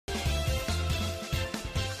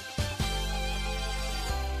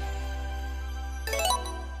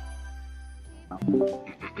All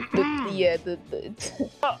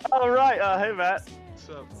right. Hey, Matt. What's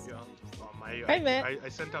up, yo? Hi, Matt. I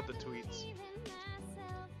sent out the tweets.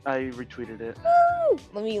 I retweeted it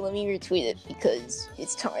Let me retweet it because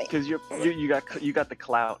it's time. because you got the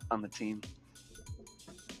clout on the team.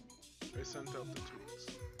 I sent out the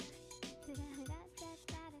tweets.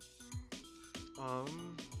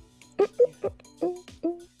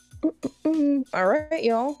 All right,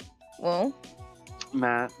 y'all. Well,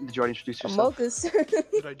 Matt, did you already introduce yourself?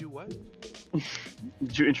 Amogus. Did I do what?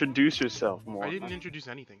 Did you introduce yourself more? I didn't introduce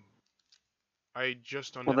anything. I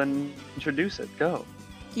just Well, then introduce it. Go.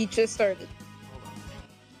 He just started. Hold on.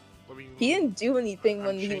 Let me. He didn't do anything I'm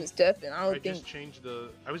when he changed- was deaf, and I I don't just think. changed the.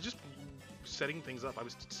 I was just setting things up. I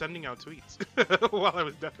was sending out tweets while I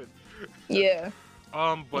was deafened. Yeah.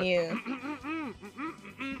 But Yeah.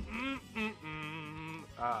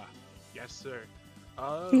 Yes, sir.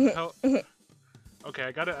 Okay,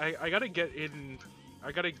 I gotta get in.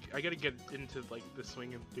 I gotta get into like the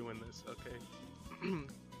swing of doing this. Okay.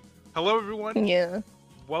 Hello, everyone. Yeah.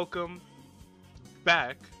 Welcome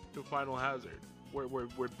back to Final Hazard. We're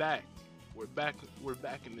back. We're back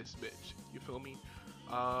in this bitch. You feel me?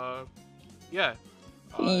 Yeah.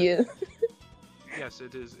 Yeah. Yes,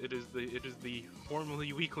 it is the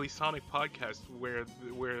formerly weekly Sonic podcast where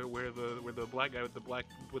the black guy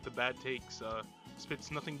with the bad takes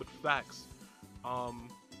spits nothing but facts.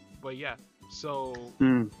 But yeah. So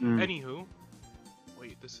anywho,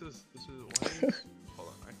 wait, this is why hold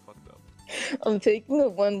on, I fucked up. I'm taking the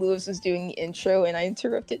one Lewis was doing the intro, and I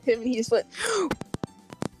interrupted him, and he just went.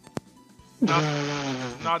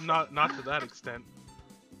 Not to that extent.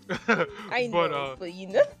 I know, but you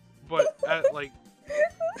know. But at like,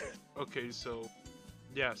 okay, so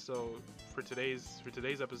yeah, so for today's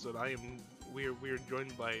episode, we're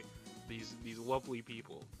joined by these lovely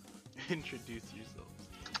people. Introduce yourselves.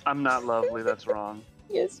 I'm not lovely. That's wrong.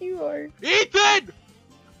 Yes, you are. Ethan.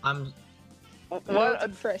 I'm No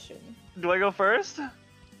depression. Do I go first?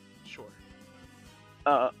 Sure.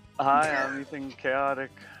 Hi, I'm Ethan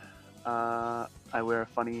Chaotic. I wear a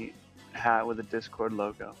funny hat with a Discord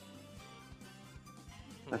logo.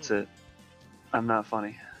 That's it. I'm not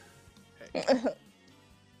funny. Hey.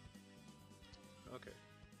 Okay.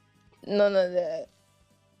 None of that.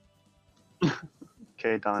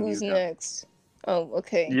 Okay, Don, Who's you go. next? Oh,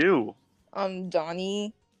 okay. You. I'm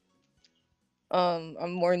Donnie.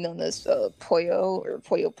 I'm more known as Poyo or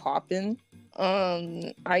Poyo Poppin.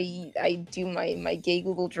 I do my gay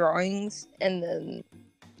Google drawings, and then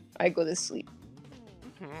I go to sleep.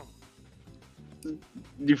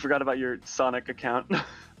 You forgot about your Sonic account.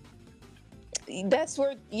 That's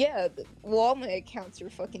where, yeah. Well, all my accounts are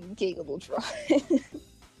fucking gay Google drawings.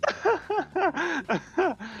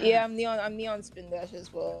 Yeah, I'm Neon Spin Dash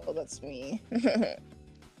as well. That's me.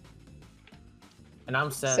 and I'm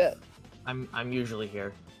Seth. Seth. I'm usually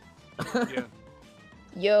here. Yeah.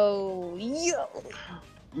 Yo.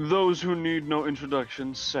 Those who need no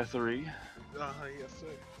introduction, Sethery. Yes,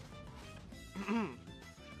 sir.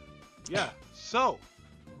 Yeah. So,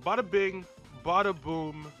 bada bing, bada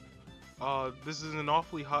boom. This is an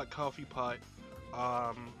awfully hot coffee pot.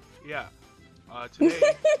 Yeah.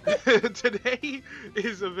 Today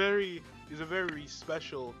is a very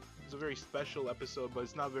special episode, but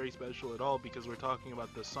it's not very special at all because we're talking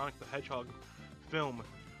about the Sonic the Hedgehog film.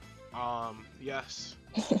 Yes.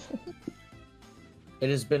 It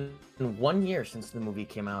has been 1 year since the movie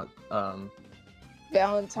came out.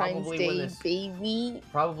 Valentine's Probably Day, when this- baby.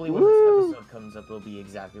 Probably when this episode comes up, it'll be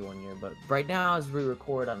exactly 1 year. But right now, as we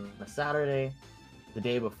record on a Saturday, the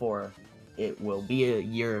day before, it will be a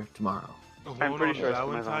year tomorrow. I'm pretty sure I spent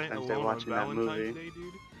my Valentine's Valentine's Day watching that movie. Day,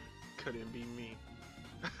 dude. Couldn't be me.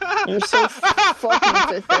 You're so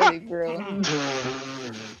fucking pathetic, bro.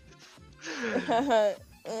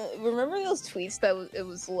 Remember those tweets that it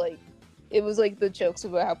was like the jokes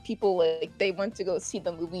about how people like they went to go see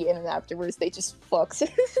the movie and then afterwards they just fucked.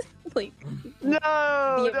 Like No,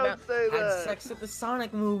 The don't amount- say Had that. sex at the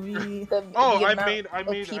Sonic movie. the I amount made of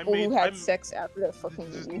people who had I'm- sex after that fucking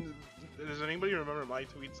movie. Does anybody remember my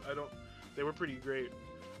tweets? I don't. They were pretty great.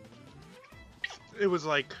 It was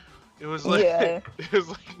like, Yeah. it was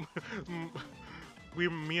like,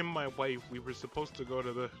 me and my wife, we were supposed to go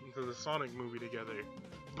to the Sonic movie together,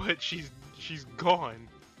 but she's gone.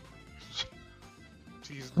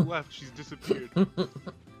 She's left. She's disappeared.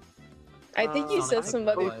 I think you said some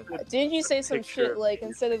other. Sonic. Didn't you say some Picture shit like of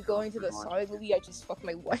instead of you. going to the Sonic movie, I just fucked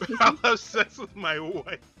my wife? I'll have sex with my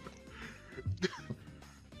wife.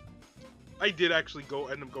 I did actually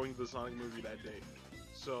end up going to the Sonic movie that day.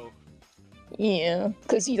 So, Yeah,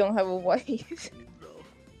 because you don't have a wife. no.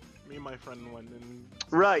 Me and my friend went and.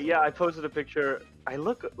 Right, yeah, I posted a picture. I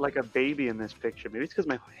look like a baby in this picture. Maybe it's because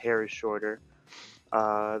my hair is shorter.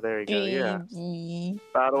 There you go, yeah. Baby.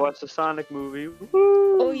 About to watch the Sonic movie.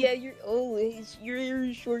 Woo! Oh yeah,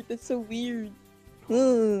 you're short. That's so weird.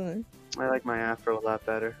 Ugh. I like my afro a lot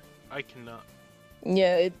better. I cannot.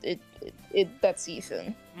 Yeah, that's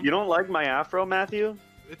Ethan. You don't like my afro, Matthew?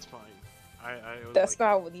 It's fine. I was That's like,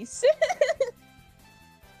 not what he said.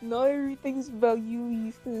 Not everything's about you,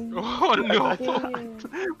 Ethan. Oh no! Damn.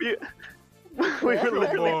 we were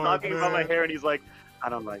literally Oh, talking about my man. hair, and he's like, I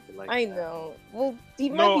don't like it like I that." know. Well, he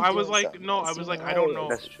might No, be I was doing like, something no, I else, was you like, I don't know.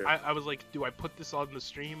 That's true. I was like, do I put this on the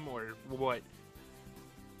stream or what?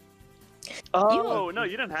 Oh, no,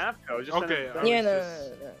 you didn't have to. I was just Okay, sending I it Yeah,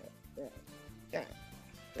 was no.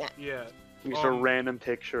 Yeah. just a um, random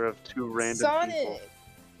picture of two random Sonic. people.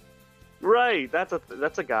 Right, that's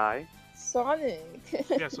a guy. Sonic.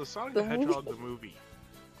 Yeah. So Sonic the The Hedgehog the movie.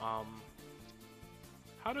 How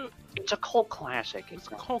do It's a cult classic. it's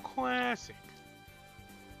a cult classic.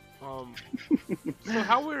 So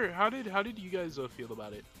how did you guys feel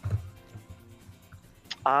about it?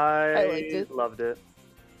 I liked it. loved it.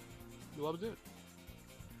 You loved it?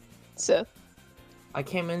 So I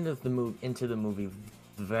came into the movie with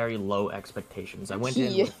very low expectations. I went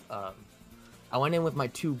in Yeah. with my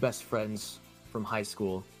two best friends from high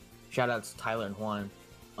school. Shout outs to Tyler and Juan.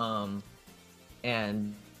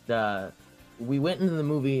 And we went into the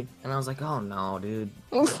movie and I was like, oh no, dude.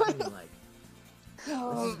 This is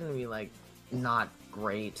gonna be like not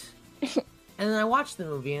great. And then I watched the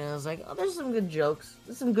movie and I was like, oh, there's some good jokes.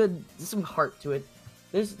 There's some heart to it.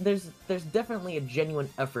 There's definitely a genuine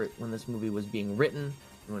effort when this movie was being written,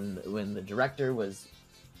 when the director was,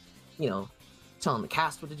 telling the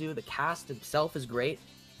cast what to do. The cast itself is great.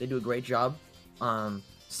 They do a great job.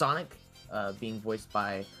 Sonic, being voiced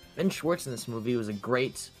by Ben Schwartz in this movie, was a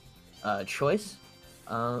great choice.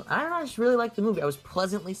 I don't know, I just really liked the movie. I was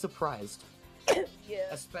pleasantly surprised, yeah,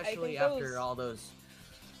 especially I think after all those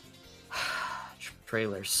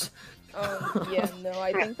trailers. Yeah, no,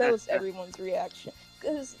 I think that was everyone's reaction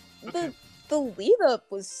because Okay. the lead up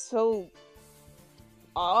was so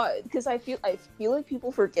odd. Because I feel like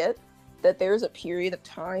people forget that there's a period of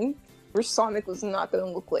time where Sonic was not gonna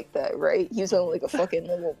look like that, right? He was gonna look like a fucking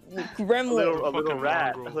little gremlin, A little Fucking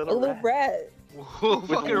rat. mongrel. A a little little rat. rat.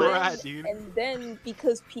 Fucking lips. rat, dude. And then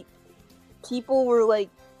because people were like,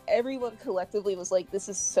 everyone collectively was like, this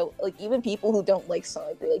is so, like, even people who don't like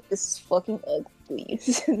Sonic, they're like, this is fucking ugly.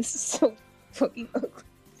 This is so fucking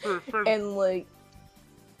ugly. For And like,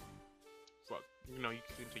 fuck. No, you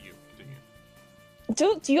continue.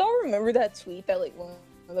 do y'all remember that tweet that like one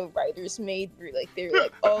of the writers made where like they're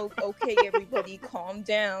like, oh, okay, everybody, calm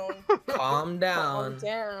down. Calm down. Calm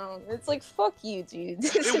down. It's like, fuck you, dude.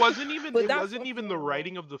 It wasn't even But it that wasn't even the fucking-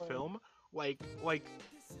 writing of the film. Like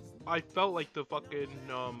I felt like the fucking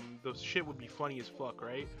the shit would be funny as fuck,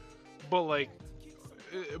 right? But like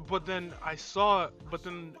but then I saw the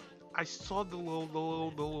little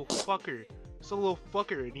fucker. I saw the little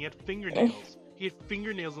fucker and he had fingernails. He had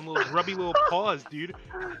fingernails and little grubby little paws, dude.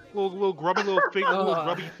 Little grubby little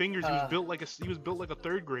grubby fingers. He was built like a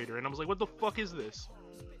third grader, and I was like, what the fuck is this?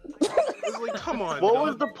 I was like, come on. What dog.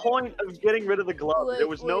 was the point of getting rid of the glove? Like- There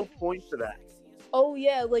was no like- point to that. Oh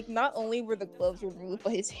yeah, like not only were the gloves removed,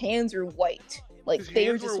 but his hands are white. Like His they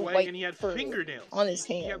were hands just were white, white and he had fur fingernails on his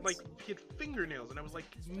He had hands. fingernails, and I was like,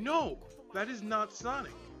 no, that is not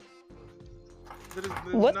Sonic. That is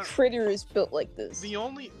What not... critter is built like this? The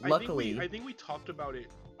only Luckily- I think we talked about it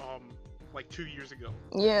like 2 years ago.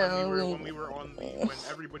 Yeah, When we were on when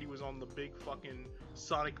everybody was on the big fucking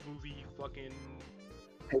Sonic movie fucking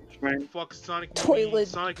fuck Sonic movie, Toilet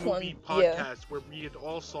Sonic plum- movie yeah. podcast where we had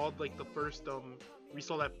all saw like the first we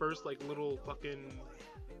saw that first like little fucking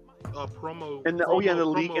promo And the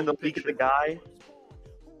leak of the picture. guy.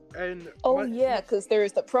 And Oh my- yeah, because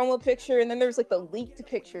there's the promo picture, and then there's like the leaked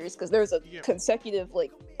pictures, because there was a Yeah. consecutive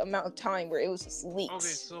like amount of time where it was just leaks. Okay,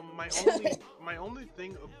 so my only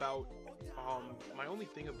thing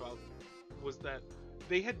about was that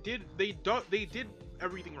they did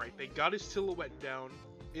everything right. They got his silhouette down.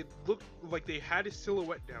 It looked like they had his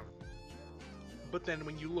silhouette down. But then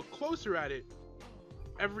when you look closer at it,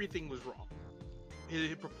 everything was wrong.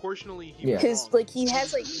 Proportionally, he Yeah. was Because wrong. like he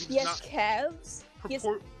has not calves. He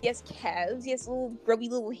has calves. He has little grubby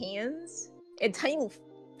little hands and tiny little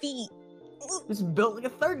feet. It's built like a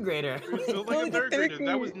third grader. It was built like a third grader.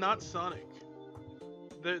 That was not Sonic.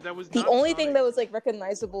 That was The not only Sonic. thing that was like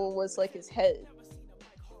recognizable was like his head,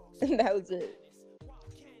 and that was it.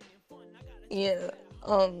 Yeah.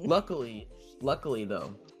 Luckily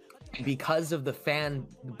though, because of the fan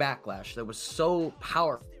backlash that was so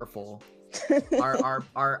powerful,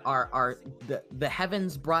 the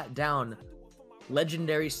heavens brought down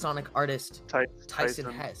legendary Sonic artist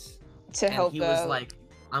Tyson Hess. to And help he was out. like,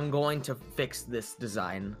 I'm going to fix this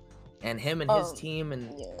design. And him and his team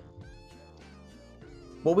and yeah.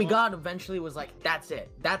 what we got eventually was like, that's it.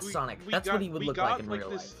 That's Sonic. That's what he would look like in real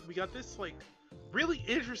life. We got this like really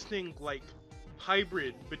interesting like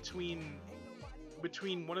hybrid between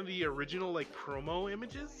one of the original like promo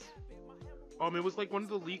images. It was like one of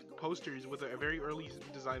the leaked posters with a very early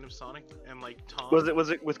design of Sonic and like Tom. Was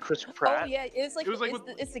it with Chris Pratt? Oh yeah, it's It was like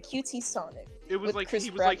it's the QT Sonic. It was with like Chris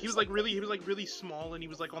he was Pratt like or something. really small, and he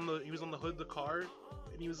was on the hood of the car,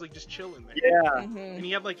 and he was like just chilling there. Yeah. Mhm. And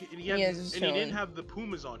he had like Yeah, just he didn't chilling. have the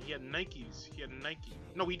Pumas on. He had Nikes. He had Nike.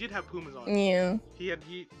 No, he did have Pumas on. Yeah.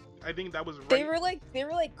 I think that was right. They were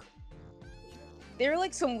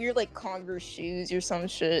like some weird like Converse shoes or some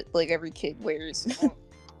shit like every kid wears.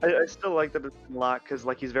 I still like that a lot because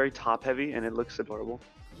like he's very top heavy and it looks adorable.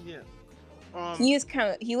 Yeah. he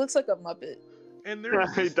looks like a Muppet. And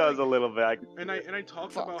there He does a little bit. And I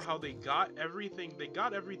talked Fuck. about how they got everything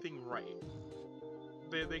right.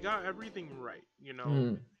 They got everything right, you know.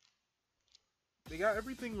 Mm. They got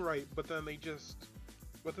everything right, but then they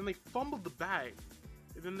fumbled the bag.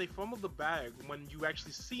 And then they fumbled the bag when you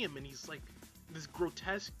actually see him and he's like this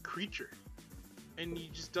grotesque creature. And he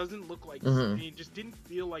just doesn't look like Mhm. and he just didn't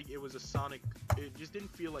feel like it was a Sonic. It just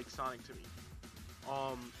didn't feel like Sonic to me.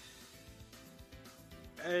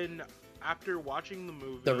 And after watching the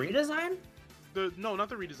movie, The redesign? no, not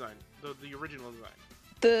the redesign, the original design.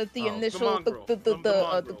 The Oh. initial mongrel. the The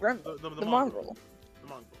Gremlin. The The mongrel. The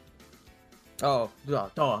mongrel. Oh,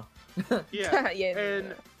 duh. Yeah. yeah.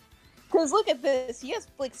 And Because look at this, he has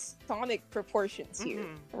like Sonic proportions here,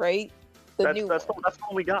 Mhm. right? The That's new that's one. the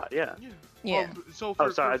one we got. Yeah. yeah. Yeah. So Oh,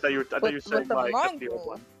 sorry. I thought you were saying with the like the old mongrel.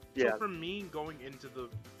 one. So Yeah. for me going into the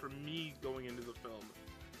film,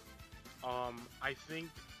 I think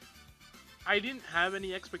I didn't have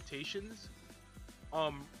any expectations.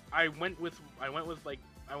 I went with like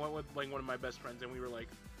one of my best friends, and we were like,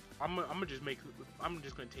 I'm just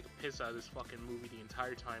gonna take a piss out of this fucking movie the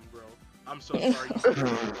entire time, bro. I'm so sorry.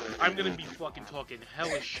 I'm gonna be fucking talking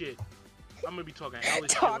hella shit. I'm gonna be talking hella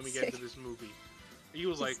shit when we get into this movie. He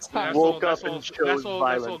was like, Just that's Woke all, up and chose that's all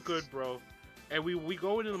violence. good, bro. And we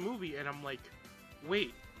go into the movie, and I'm like,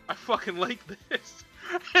 wait, I fucking like this.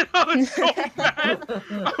 And I was so mad.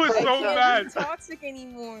 I was I so can't mad. be toxic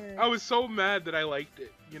anymore. I was so mad that I liked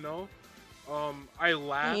it, you know? I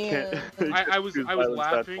laughed. Yeah. I was Choose violence,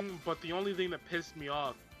 that's laughing, but the only thing that pissed me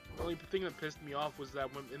off was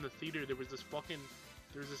that when in the theater there was this fucking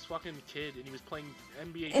kid and he was playing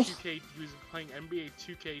NBA 2K. He was playing NBA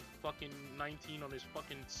 2K fucking 19 on his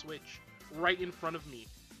fucking Switch right in front of me.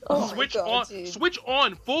 Oh my Switch God, on, dude. switch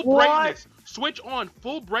on, full What? brightness. Switch on,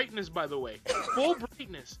 full brightness. By the way, full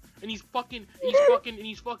brightness. And he's fucking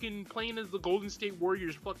playing as the Golden State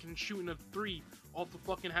Warriors, fucking shooting a 3 off the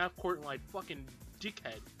fucking half court line, fucking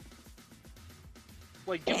dickhead.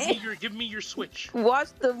 Like, give me your Switch. Watch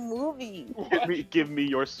the movie. Give me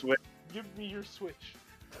your Switch. Give me your Switch.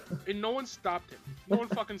 And no one stopped him. No one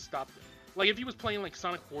fucking stopped him. Like, if he was playing, like,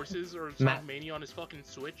 Sonic Forces or Sonic Matt. Mania on his fucking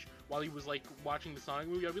Switch while he was, like, watching the Sonic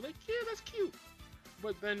movie, I'd be like, yeah, that's cute.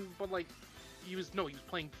 But, like, he was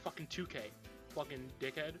playing fucking 2K. Fucking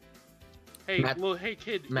dickhead. Hey, Matt- hey,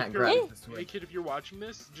 kid. Matt if you're, grabs the hey, Switch. kid, if you're watching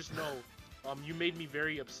this, just know, you made me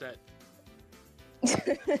very upset.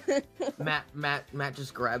 Matt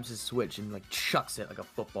just grabs his Switch and like chucks it like a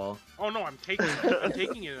football. Oh, no, I'm taking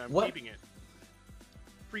it and I'm What? keeping it.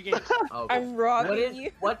 Free game. Oh, okay. I'm robbing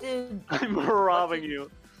you. What did I'm robbing you.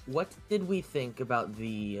 what did we think about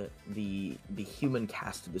the human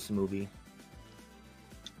cast of this movie?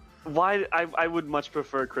 Why I would much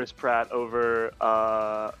prefer Chris Pratt over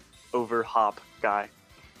Hop guy.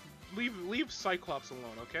 Leave Cyclops alone,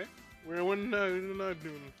 okay? We're not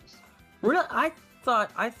doing this. We're not, I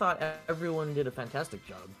thought everyone did a fantastic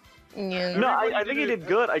job. Yeah. No, Everybody I think he did it. did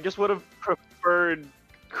good. I just would have preferred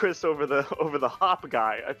Chris over the Hop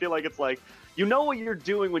guy. I feel like it's like you know what you're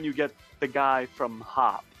doing when you get the guy from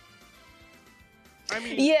Hop. I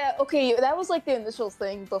mean, Yeah, okay, that was like the initial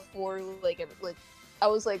thing before like I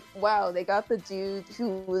was like, wow, they got the dude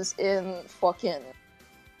who was in fucking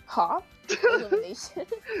Hop Elimination.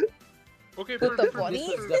 okay, With the for bunny?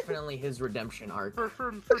 This was definitely his redemption arc.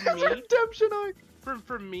 for me, Redemption arc.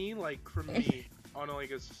 for me, on a,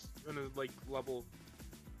 like on a like level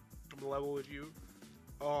with you,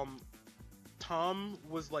 Tom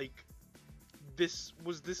was like this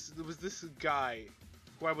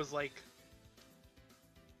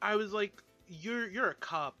you're a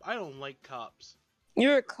cop. I don't like cops.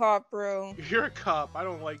 You're a cop, bro. You're a cop. I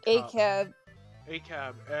don't like A cops. cab.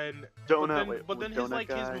 ACAB, and Donut. but then donut his like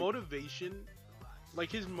guy. his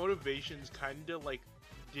motivations kind of like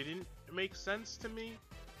didn't make sense to me.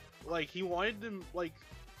 Like he wanted to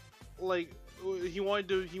he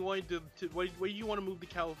wanted to why do you want to move to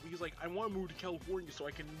California? He's like, I want to move to California so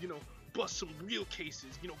I can, you know, bust some real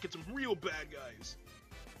cases, you know, get some real bad guys.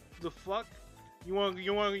 The fuck? You want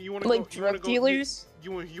to Like drug dealers?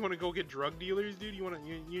 You want to go get drug dealers, dude? You want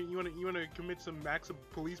to commit some acts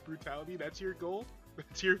of police brutality? That's your goal?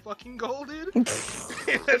 That's your fucking goal, dude?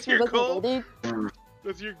 That's your goal? Dude.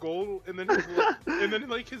 That's your goal? And then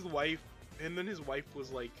his wife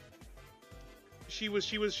was like, she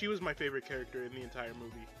was my favorite character in the entire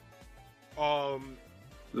movie.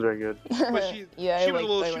 Very good. But she was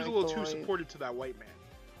a little too supportive to that white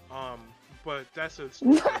man. But that's a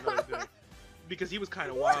story for another day. Because he was kind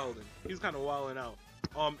of wild, and he was kind of wilding out.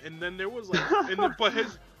 And then there was like,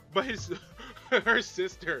 her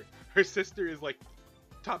sister is like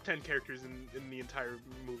top 10 characters in the entire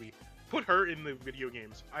movie. Put her in the video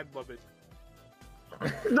games. I'd love it.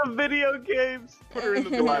 The video games. Put her in the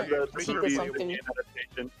video games. Make her a video game.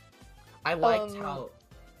 adaptation. I liked how.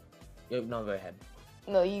 No, go ahead.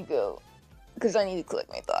 No, you go. Because I need to collect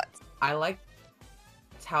my thoughts. I liked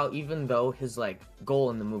how even though his like goal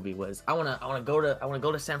in the movie was I wanna go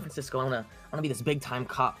to San Francisco, I wanna be this big time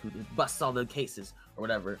cop who busts all the cases or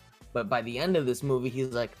whatever. But by the end of this movie, he's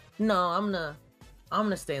like, no, I'm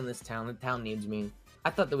gonna stay in this town. The town needs me. I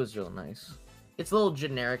thought that was real nice. It's a little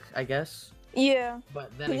generic, I guess. Yeah.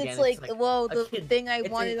 But then Because again, it's like, well, the kid. thing I It's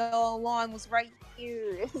a- wanted all along was right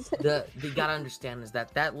here. You gotta understand is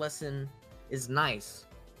that lesson is nice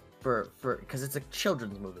for because it's a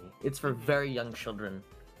children's movie. It's for very young children.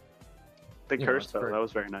 The You know, curse it's though, for- that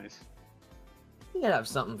was very nice. You gotta have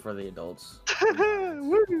something for the adults.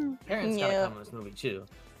 Woo! Parents gotta Yeah. come in this movie too.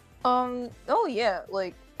 Oh yeah,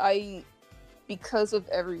 like because of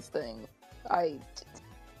everything,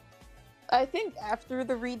 I think after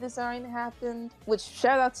the redesign happened, which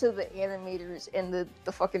shout out to the animators and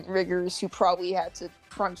the fucking riggers who probably had to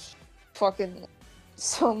crunch fucking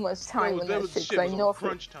so much time on that shit. 'Cause I know for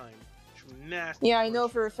crunch time. Nasty. yeah, I know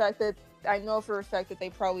crunch for a fact that they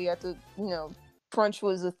probably had to, you know, crunch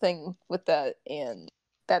was a thing with that, and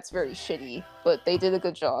that's very shitty. But they did a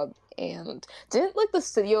good job, and didn't like the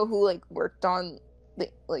studio who like worked on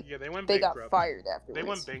Yeah, they went they bankrupt. got fired afterwards. They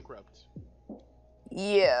went bankrupt.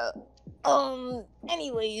 Yeah.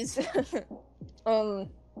 Anyways,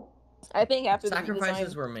 I think after the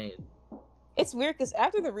Sacrifices redesign, were made. it's weird because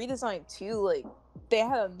after the redesign too, like they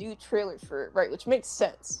had a new trailer for it, right? Which makes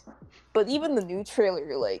sense. But even the new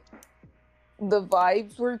trailer, like the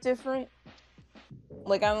vibes were different.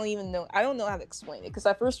 Like I don't know how to explain it because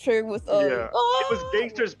that first trailer with Yeah. It was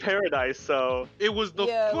Gangster's Paradise, so It was the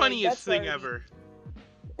Yeah, like, funniest that's thing already- ever.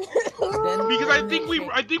 Then- Because I think we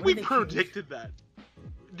What did they change? predicted that.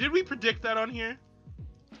 Did we predict that on here?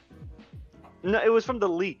 no, it was from the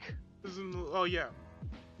leak. Oh yeah.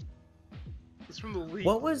 It's from the leak.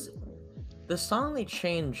 What was the song they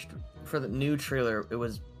changed for the new trailer? It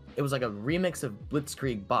was like a remix of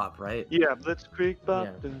Blitzkrieg Bop, right? Yeah, Blitzkrieg Bop.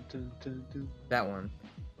 Yeah. Dun, dun, dun, dun. That one.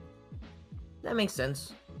 That makes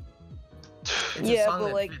sense. It's Yeah, a song but,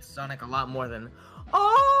 that like- fits Sonic a lot more than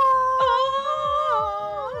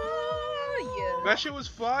yeah. That shit was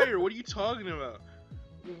fire. What are you talking about?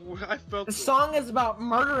 I felt The it. song is about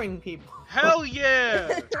murdering people. Hell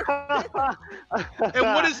yeah! And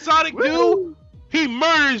what does Sonic do? Woo! He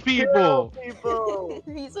murders Kill people. people.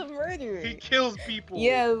 He's a murderer. He kills people.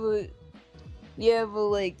 Yeah, but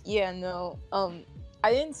like, yeah, no.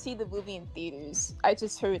 I didn't see the movie in theaters. I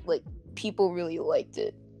just heard like people really liked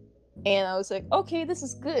it, and I was like, okay, this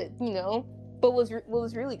is good, you know. But what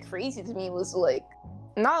was really crazy to me was like,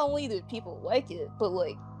 not only did people like it, but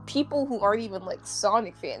like people who aren't even like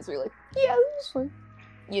Sonic fans were like, yeah, this is fun,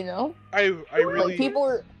 you know. I really. Like people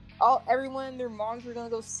were everyone and their moms were gonna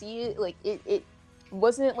go see it. Like it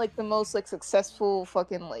wasn't like the most like successful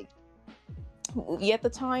fucking like movie at the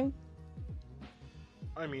time.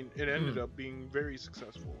 I mean, it ended up being very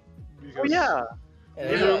successful. Oh Because yeah.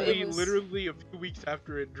 it was- literally a few weeks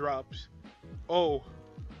after it dropped. Oh,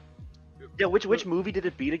 Yeah, which movie did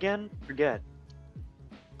it beat again? Forget.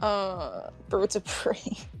 Birds of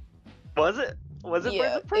Prey. Was it? Was it Yeah,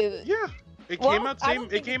 Birds of Prey? yeah. It Well, came out I same. don't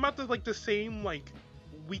It think- came out the same like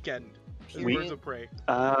weekend as Period. Birds of Prey.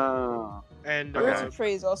 Oh. And Okay. Birds of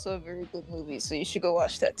Prey is also a very good movie, so you should go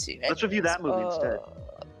watch that too. Let's review that movie instead.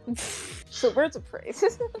 So Birds of Prey.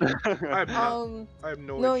 I have um, I have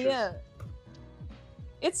no no, interest.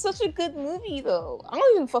 yeah. It's such a good movie though. I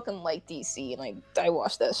don't even fucking like DC, and I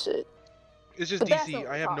watch that shit. It's just But that's DC. not what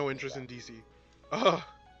I we're have no talking interest in about. DC. Ugh.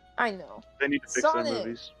 I know. They need to fix Sonic. their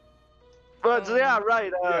movies. But yeah,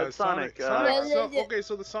 right. Yeah, Sonic.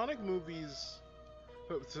 So the Sonic movies.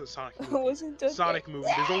 Sonic I movies. wasn't done Sonic yet. movie.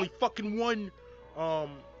 There's only fucking one. I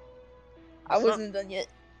Son- wasn't done yet.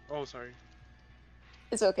 Oh, sorry.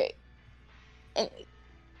 It's okay. Anyway,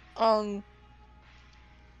 what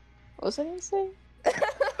was I gonna say?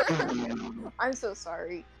 I'm so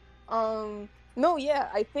sorry. No, yeah,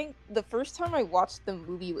 I think the first time I watched the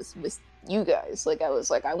movie was with you guys. Like, I was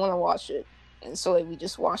like, I want to watch it, and so like, we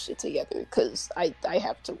just watched it together because I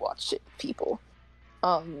have to watch it with people.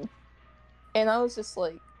 And I was just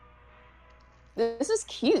like, this is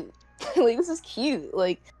cute. Like, this is cute.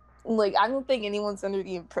 Like I don't think anyone's under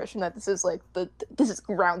the impression that this is like this is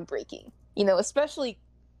groundbreaking. You know, especially,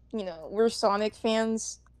 you know, we're Sonic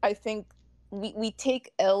fans. I think we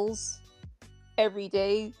take L's every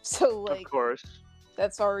day, so like Of course.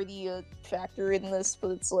 that's already a factor in this. But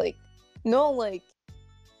it's like, no, like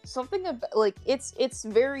something about like it's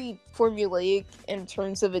very formulaic in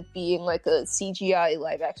terms of it being like a CGI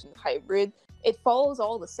live action hybrid. It follows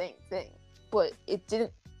all the same thing, but it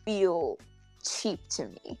didn't feel cheap to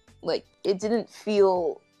me. Like, it didn't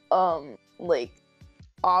feel like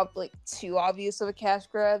too obvious of a cash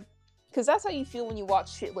grab, because that's how you feel when you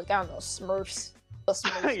watch shit like, I don't know, Smurfs. A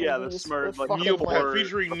Smurfs Yeah, the movies, Smurfs, or like fucking,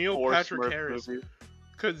 featuring the Neil four Patrick Smurf Harris. movies.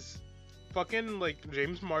 Cause fucking like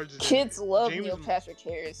James Marsden. kids love James, Neil Patrick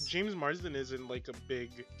Harris. James Marsden isn't like a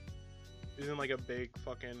big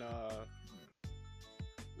fucking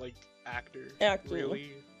like actor.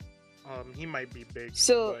 Really. He might be big.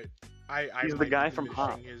 So- but I He's the might guy be from diminishing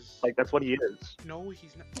Hop. his... Like, that's what he is. No,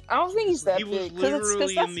 he's not. I don't think he's that He was big.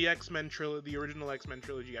 literally Cause in the X-Men trilogy, the original X-Men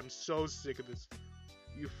trilogy. I'm so sick of this.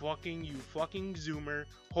 You fucking zoomer.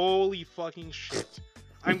 Holy fucking shit.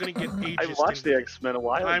 I'm gonna get ageist I watched in the here. X-Men a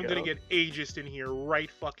while I'm ago. gonna get ageist in here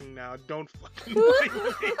right fucking now. Don't fucking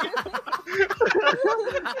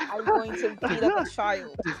I'm going to beat up a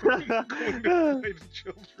child. I'm going to play the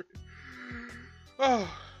children.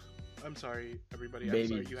 Oh, I'm sorry, everybody. I'm sorry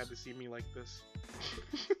Babies. you had to see me like this.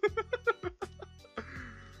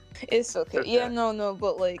 It's okay. Okay. Yeah, no,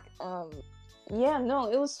 but like, yeah,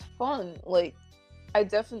 no, it was fun. Like, I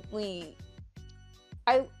definitely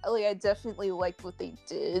liked what they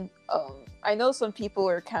did. I know some people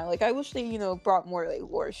are kind of like, I wish they, you know, brought more like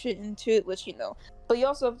lore shit into it, which, you know, but you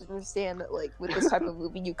also have to understand that like with this type of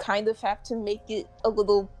movie, you kind of have to make it a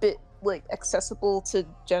little bit like accessible to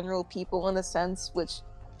general people in a sense, which,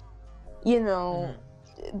 you know,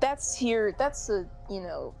 that's a, you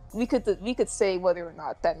know, we could say whether or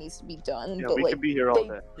not that needs to be done, Yeah, but we like could be here all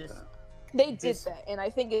they- day. they did This- that, and I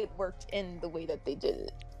think it worked in the way that they did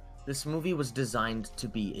it. This movie was designed to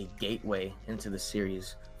be a gateway into the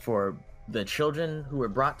series for the children who were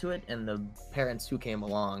brought to it and the parents who came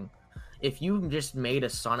along. If you just made a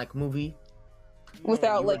Sonic movie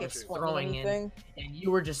Without you like were just explaining throwing in- anything. and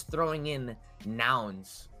you were just throwing in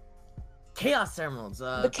nouns, Chaos Emeralds, The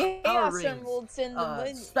Power Chaos Rings, Emeralds in the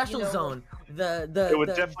menu, Special you know, Zone, the It would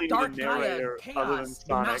the definitely need a Dark narrator Gaia, other than Chaos, the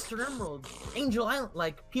Sonic. Master Emerald, Angel Island.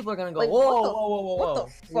 Like, people are gonna go, Like, whoa, what the- whoa, whoa, whoa, what whoa!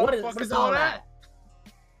 the fuck? What is, What what is is all all that?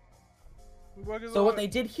 What is So all what that? they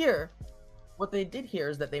did here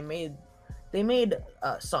is that they made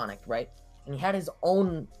Sonic, right? And he had his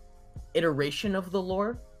own iteration of the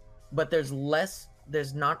lore, but there's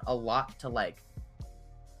not a lot to like.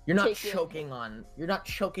 You're not Take in. you're not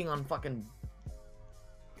choking on fucking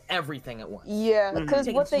everything at once. Yeah, Mhm. because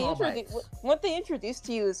Taking what they small introduced, bites. what they introduced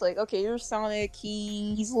to you is like, okay, you're Sonic.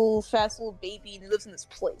 He's a little fast little baby, and he lives in this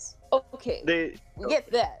place. Okay, They we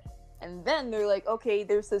get that. And then they're like, okay,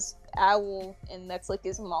 there's this owl, and that's like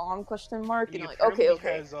his mom ? And And you're like,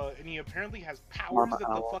 okay. And he apparently has powers Mama that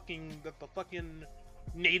Owl. the fucking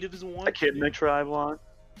natives want. a kid in the tribe want.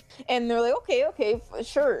 And they're like, okay,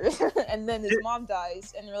 sure. And then his mom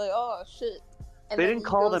dies, and they're like, oh shit. And They then didn't he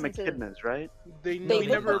call goes them into- echidnas, right? They They we look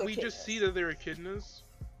never like we just echidnas. see that they're echidnas.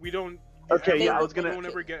 We don't. Okay, yeah, I was We gonna- don't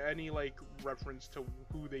ever get any like reference to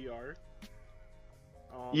who they are.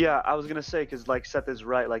 Yeah, I was gonna say because like Seth is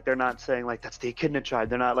right. Like they're not saying like that's the echidna tribe.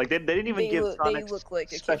 They're not like they didn't even give they Sonic look like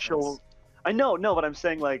special. echidnas. I know, no, but I'm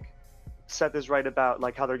saying like Seth is right about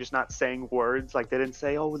like how they're just not saying words. Like they didn't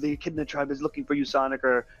say, "Oh, the echidna tribe is looking for you, Sonic,"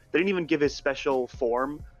 or they didn't even give his special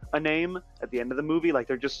form a name at the end of the movie. Like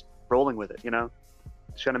they're just rolling with it, you know,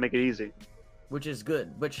 just trying to make it easy. Which is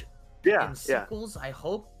good. Which Yeah, in yeah. sequels, I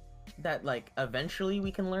hope that like eventually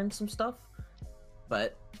we can learn some stuff.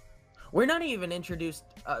 But We're not even introduced.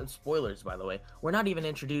 Spoilers, by the way. We're not even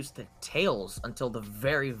introduced to Tails until the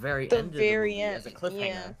very, very The end of the very movie end, as a cliffhanger.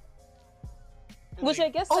 yeah. Which I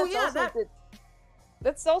guess Oh, that's yeah, also good.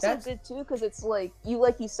 That's also that's- good too, because it's like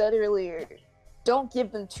you said earlier, don't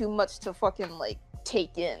give them too much to fucking like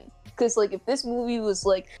take in. Because like if this movie was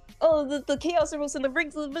like, oh the chaos emeralds and the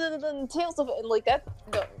rings and the tails of it, and like that,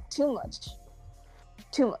 no, too much.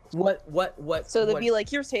 What? So they'd what- be like,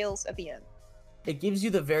 here's tails at the end. It gives you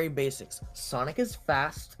the very basics. Sonic is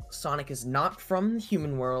fast. Sonic is not from the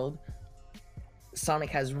human world. Sonic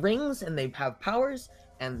has rings and they have powers.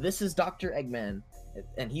 And this is Dr. Eggman,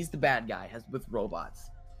 and he's the bad guy with robots.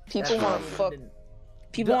 People That's want to what fuck. didn't-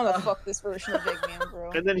 People want Duh. to fuck this version of Eggman, bro.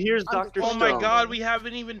 And then here's I'm Dr. Oh just- my Stone. god, we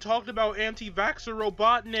haven't even talked about anti-vaxxer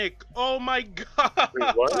Robotnik. Oh my god.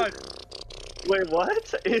 Wait, what? Wait,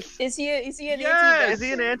 what? Is he an Yes! anti-vaxxer? Is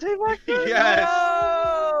he an anti-vaxxer? Yes.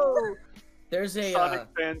 No! There's a Sonic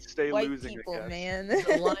fans stay White losing people, again. man.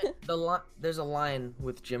 there's a line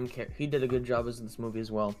with Jim Carrey. He did a good job in this movie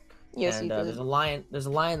as well. Yes, and he did. there's a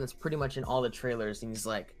line that's pretty much in all the trailers, and he's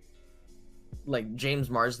like James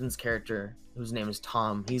Marsden's character, whose name is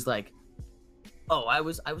Tom. He's like, oh, I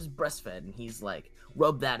was breastfed, and he's like,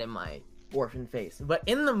 rub that in my orphan face. But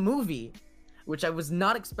in the movie, which I was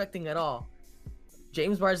not expecting at all,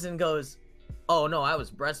 James Marsden goes, oh no, I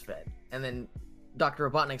was breastfed, and then Dr.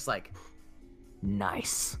 Robotnik's like,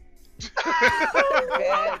 nice.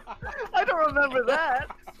 Bad. I don't remember that.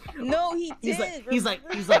 No, he did. He's like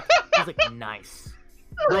nice.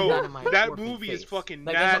 Bro, Rub that in my that orphan movie is face. fucking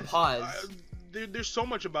Like, there's a nasty. pause. There's so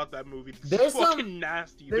much about that movie. It's There's fucking some-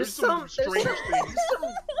 nasty. there's There's some some- strange there's things.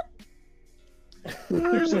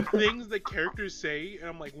 There's some things that characters say, and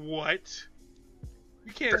I'm like, what?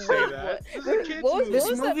 You can't say that. This is a kid's What was- movie. This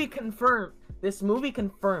was that? movie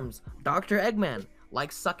confirms Dr. Eggman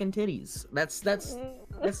likes sucking titties.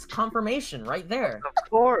 That's confirmation right there. Of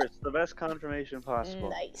course, the best confirmation possible.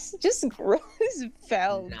 Nice. Just gross,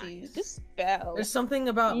 foul, Nice. dude. Just foul. There's something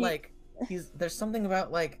about Ye- there's something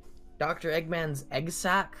about like Dr. Eggman's egg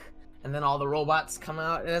sack, and then all the robots come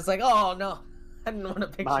out, and it's like, oh no, I didn't want to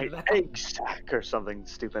picture My that. egg sack or something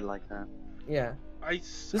stupid like that. Yeah. I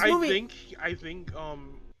movie- think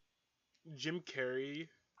Jim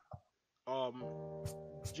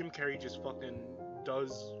Carrey just fucking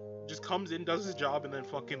just comes in, does his job, and then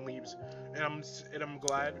fucking leaves. And I'm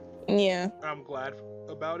glad Yeah.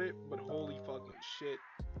 about it, but holy fucking shit.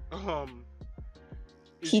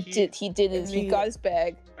 is He did his, he the- got his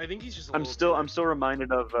bag. I think he's just a I'm little still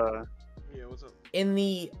reminded of Yeah, what's up? In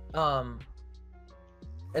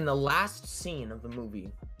the last scene of the movie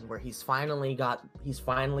where he's finally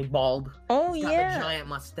bald. Oh He's got yeah. the giant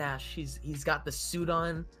mustache. He's got the suit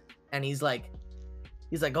on, and he's like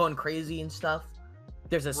going crazy and stuff.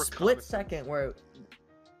 There's a split Reconnaissance. second where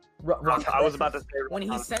I was about to say when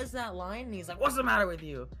he says that line, and he's like, "What's the matter with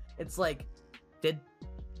you?" It's like, did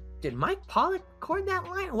Mike Pollock record that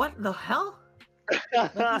line? What the hell?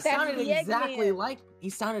 Like, That's he sounded the exactly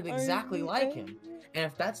Eggman. like him. And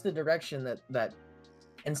if that's the direction that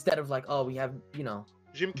instead of like, oh, we have Jim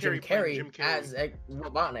Jim Carrey, playing Carrey Jim Carrey. as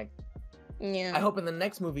Robotnik. Yeah. I hope in the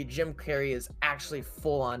next movie Jim Carrey is actually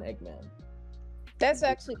full on Eggman. That's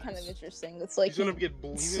actually kind of interesting. It's like he's gonna he get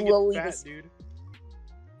he's slowly gonna get fat, dis- dude.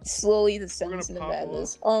 slowly We're descends gonna into pop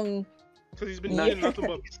madness. Because he's been Yeah. eating nothing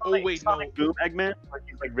but. He's Oh like wait, no. Sonic Boom Eggman, like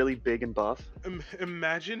he's like really big and buff.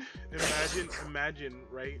 Imagine,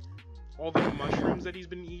 right? All the mushrooms that he's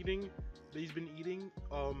been eating,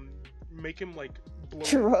 make him like bloated,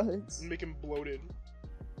 drugs. make him bloated.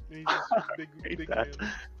 And he's just a big, hate big that.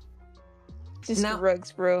 man. Just Now-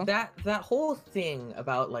 drugs, bro. That whole thing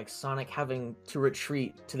about like Sonic having to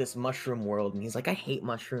retreat to this mushroom world, and he's like, I hate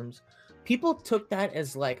mushrooms. People took that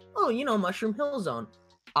as like, oh, Mushroom Hill Zone.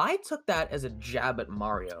 I took that as a jab at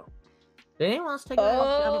Mario. Did anyone else take that as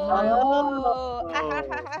a jab at Mario? Oh,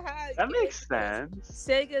 That makes sense.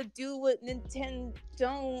 Sega do what Nintendo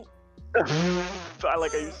don't. I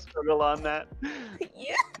like how you struggle on that.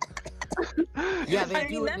 Yeah. Yeah, they I do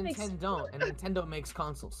mean, what that makes- Nintendo don't, and Nintendo makes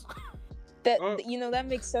consoles. That Oh. that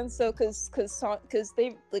makes sense though, because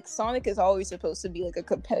they like Sonic is always supposed to be like a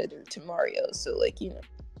competitor to Mario, so like They're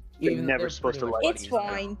Even never they're supposed pretty to much like it's each other.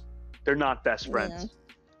 fine. They're not best friends.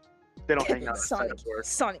 They don't hang out outside Sonic, of work.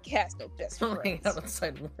 Sonic has no best Hang friends. out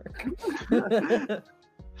outside work.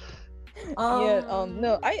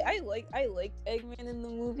 No, I liked Eggman in the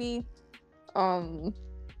movie.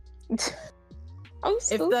 I'm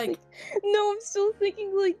still like- I'm still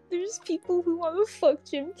thinking like there's people who want to fuck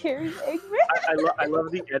Jim Carrey's Eggman. I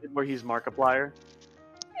love the edit where he's Markiplier.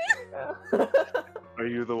 Are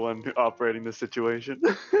you the one operating the situation?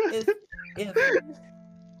 if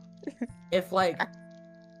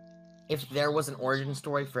if there was an origin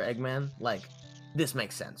story for Eggman, like this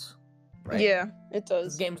makes sense, right? Yeah, it These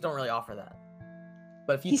does. games don't really offer that.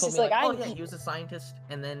 But if you He's told just me like, like, oh I- yeah, he was a scientist,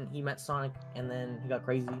 and then he met Sonic, and then he got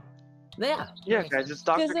crazy. Yeah. Yeah, that makes guys, sense. it's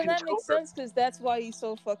Doctor Because then that makes Controller. sense. Because that's why he's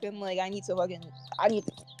so fucking like, I need to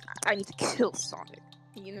kill Sonic.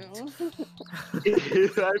 You know,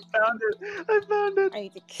 I found it. I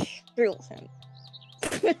need to kill him.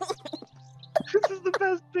 This is the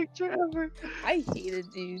best picture ever. I hate it,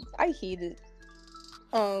 dude. I hate it.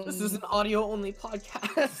 This is an audio only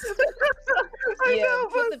podcast. I Yeah, know,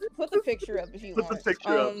 but put the picture up if you put the want.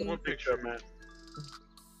 picture up. One Put the picture up, picture. man.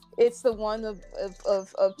 It's the one of Jim Carrey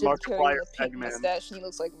Markiplier with a pink Eggman. mustache, and he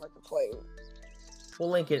looks like Markiplier. We'll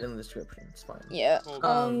link it in the description. It's fine. Yeah. Hold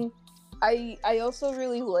on. I also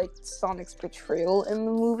really liked Sonic's portrayal in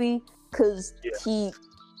the movie because Yeah.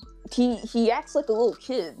 he acts like a little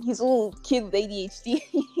kid. He's a little kid with ADHD.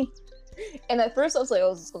 And at first I was like,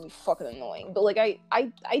 oh, this is gonna be fucking annoying. But like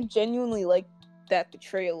I genuinely like that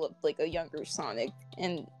portrayal of like a younger Sonic,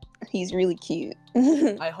 and he's really cute.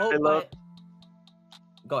 I hope. I love-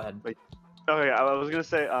 Go ahead. Oh yeah, I was gonna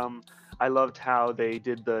say, I loved how they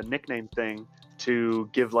did the nickname thing to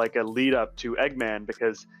give like a lead up to Eggman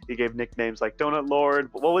because he gave nicknames like Donut Lord.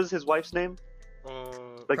 What was his wife's name? Like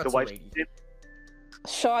the Pretzel wife's Lady. name?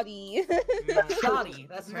 Shoddy. no, Shoddy.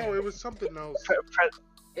 That's no, right. it was something else.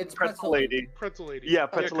 It's Pretzel Lady. Pretzel Lady. Yeah,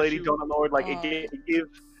 Pretzel 'cause Lady, she- Donut Lord. Like Oh.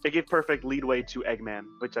 it gave perfect leadway to Eggman,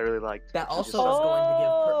 which I really liked. That also Just- is going to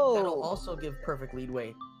give. That'll Oh. also give perfect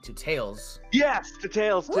leadway to Tails. Yes, to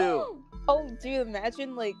Tails too. Oh, dude,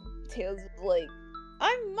 imagine like Tails is like,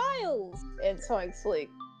 I'm Miles, and Sonic's like,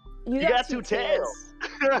 you got two tails.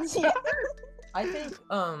 Yeah. I think.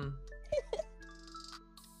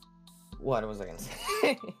 What was I gonna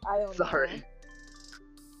say? I don't Sorry.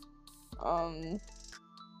 know.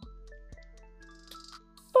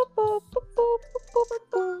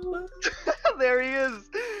 There he is.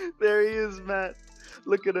 There he is, Matt.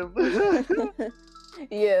 Look at him.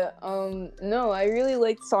 Yeah, no, I really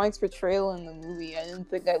liked Sonic's portrayal in the movie. I didn't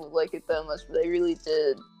think I would like it that much, but I really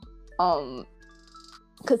did.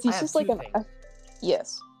 Because he's I have just like two an. things.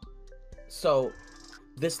 Yes. So,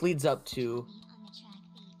 this leads up to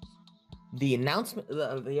the announcement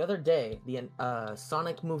the other day. The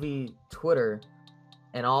Sonic movie Twitter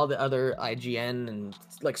and all the other IGN and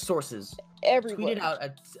like sources Everyone. tweeted out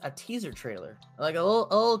a teaser trailer, like a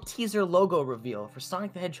little teaser logo reveal for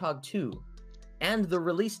Sonic the Hedgehog 2, and the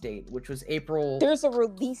release date, which was April. There's a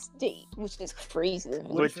release date, which is crazy. to me.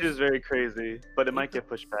 Which is very crazy, but it might get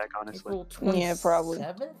pushed back, honestly. April 27th, Yeah, probably.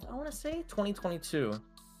 I want to say 2022.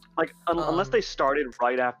 Like, unless Um, they started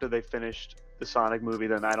right after they finished the Sonic movie,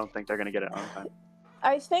 then I don't think they're gonna get it on time.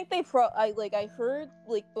 I think they I heard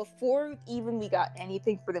like before even we got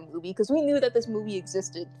anything for the movie, because we knew that this movie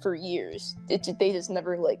existed for years. They just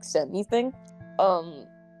never like said anything.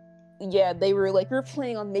 Yeah, they were like, we're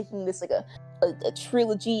planning on making this like a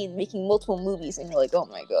trilogy and making multiple movies, and you're like, oh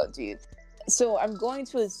my god, dude. So I'm going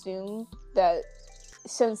to assume that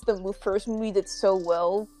since the first movie did so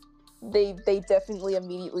well, they definitely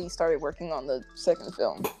immediately started working on the second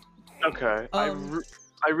film. Okay. Um,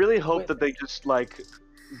 I really hope wait. that they just like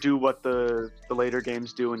do what the later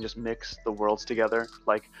games do and just mix the worlds together.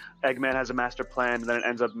 Like Eggman has a master plan, and then it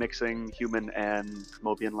ends up mixing human and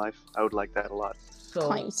Mobian life. I would like that a lot. So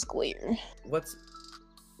Times Square. what's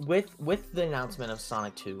with the announcement of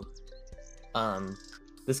Sonic 2,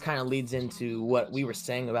 this kind of leads into what we were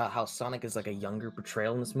saying about how Sonic is like a younger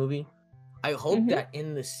portrayal in this movie. I hope Mhm. that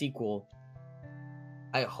in the sequel,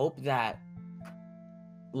 I hope that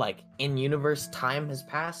like in universe time has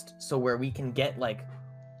passed, so where we can get like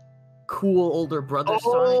cool older brother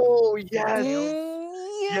Sonic. Oh yes,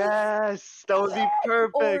 Yeah. yes, that would be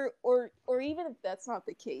perfect. Or even if that's not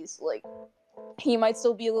the case, like he might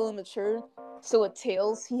still be a little immature. So with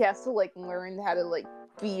Tails, he has to like learn how to like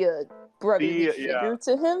be a brotherly Be- figure yeah.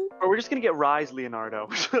 to him. Or we're just gonna get Rise Leonardo.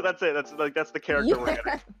 That's it. That's the character we're Yeah.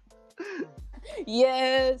 getting.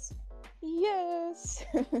 Yes. Yes.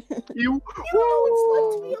 You. You know what it's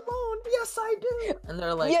like to be alone. Yes, I do. And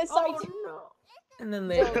they're like, Yes, I oh, do." no. And then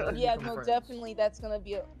they So, yeah, become no, friends. definitely that's gonna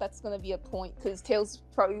be a point, because Tails is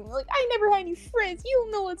probably gonna be like, I never had any friends. You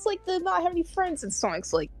don't know what it's like to not have any friends, and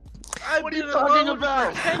Sonic's like, I've What are you been talking alone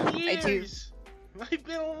about? For 10 I do. years. I've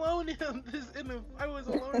been alone I was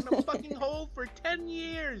alone in a fucking hole for 10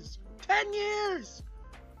 years. 10 years.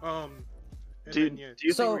 And Do then, yeah.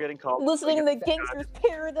 you So- think we're getting called? listening to Gangster's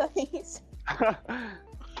Paradise.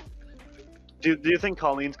 do you think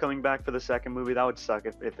Colleen's coming back for the second movie? That would suck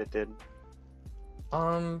if it did.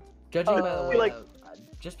 Judging by the I way, feel like-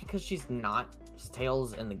 just because she's not Is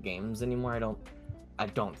Tails in the games anymore? I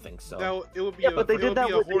don't think so. No, it would be Yeah, a, but they it did would that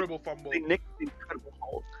be a with horrible fumble. They nicked the Incredible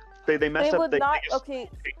Hulk. They messed They up. would They not. just Okay,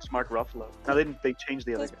 changed Mark Ruffalo. No, they didn't. They changed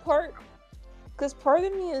the other guy. because part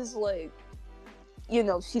of me is like,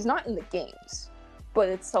 she's not in the games, but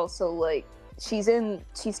it's also like she's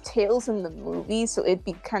Tails in the movie, so it'd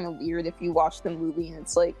be kind of weird if you watch the movie and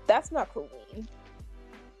it's like that's not Colleen,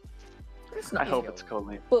 It's I not hope Tails. it's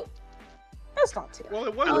Colleen. but that's not Tails. Well,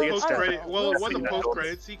 it was I a think it's post-credit. definitely- Well, it was a I've seen that.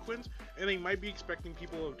 post-credit sequence, and they might be expecting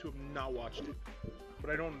people to have not watched it, but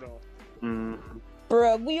I don't know. Mm.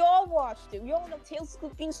 Bruh, we all watched it. We all know Tails is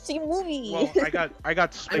the same movie. Well, I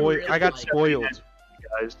got spoiled. really I got like- spoiled.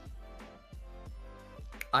 Guys,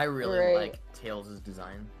 I really Right. like Tails'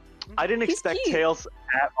 design. I didn't He's expect cute. Tails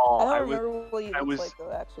at all. I I don't was remember what he I looks was like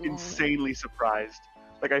though. Actually, insanely surprised.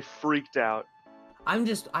 Like I freaked out.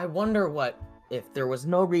 I wonder if there was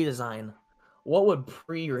no redesign, what would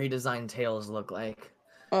pre-redesign Tails look like?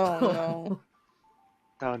 Oh no.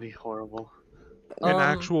 That would be horrible. An Um,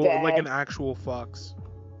 actual, bad. like an actual fox.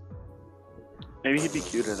 Maybe he'd be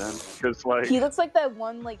cuter then, because like He looks like that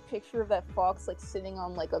one picture of that fox sitting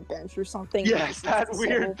on a bench or something. yes, that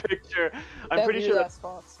weird picture. I'm pretty sure that's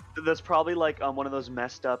fox. that's probably one of those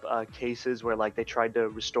messed up cases where they tried to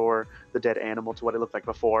restore the dead animal to what it looked like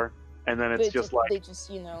before, and then it's just they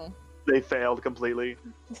just they failed completely.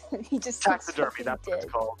 he just looks Taxidermy, fucking that's what it's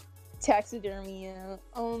dead. called. Taxidermy, yeah.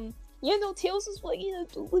 Tails is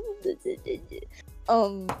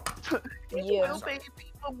yeah.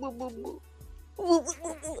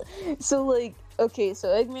 So okay, so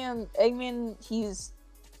Eggman,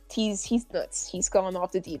 he's nuts. He's gone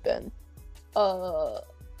off the deep end. I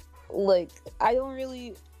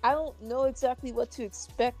don't know exactly what to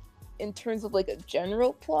expect in terms of a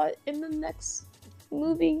general plot in the next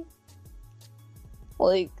movie.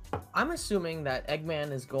 I'm assuming that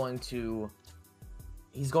Eggman is going to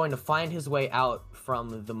find his way out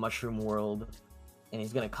from the mushroom world, and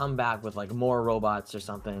he's gonna come back with more robots or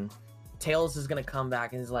something. Tails is gonna come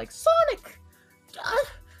back and he's like, Sonic,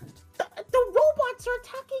 the robots are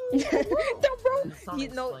attacking the world. And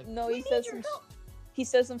Sonic's like, "We need your help." He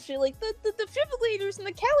says some shit like the defibrillators and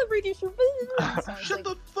the calibrators are Shut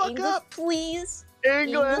the fuck English, up! please.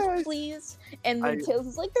 English. English, please. And then Tails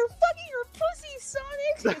is like, they're fucking your pussy,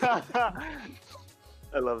 Sonic.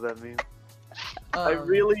 I love that meme. I Um,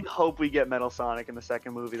 really hope we get Metal Sonic in the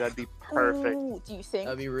second movie. That'd be perfect. Ooh, do you think?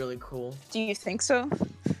 That'd be really cool. Do you think so?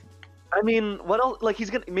 I mean, what else?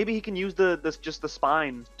 Maybe he can use the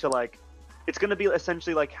spine to it's gonna be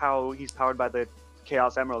essentially how he's powered by the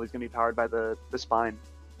Chaos Emerald. He's gonna be powered by the spine.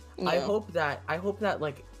 I Yeah. hope that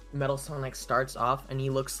Metal Sonic starts off and he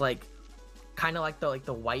looks kind of like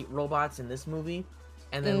the white robots in this movie,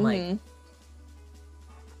 and then Mhm.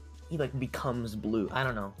 he becomes blue. I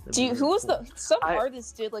don't know. That'd Do be you, really who was cool. some I-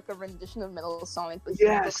 artist did a rendition of Metal Sonic, but he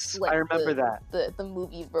Yes, looks like I remember that. the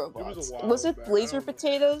movie robots. while Was it back, I Blazer don't know.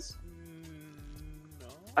 Potatoes?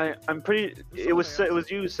 No. I'm pretty. It was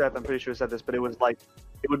you, Seth. I'm pretty sure said this, but it was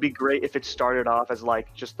it would be great if it started off as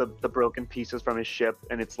just the broken pieces from his ship,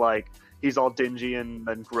 and it's he's all dingy and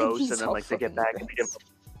gross, He's and then all they get fucking back and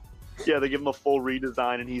they give him a full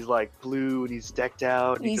redesign, and he's blue and he's decked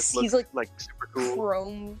out, and he He's- just he's, looks super cool.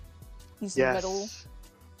 Chrome. He's Yes. metal.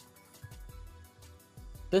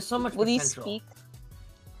 There's so much Would he potential. speak?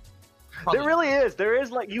 There really is. There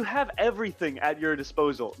is you have everything at your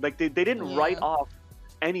disposal. They didn't write Yeah. off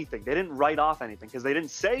anything. They didn't write off anything because they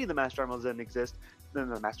didn't say the Master Emeralds didn't exist. Then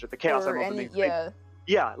the Chaos Or Emeralds any- didn't exist. yeah.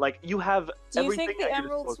 Yeah, you have Do you everything think the at your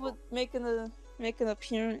emeralds disposal. would make an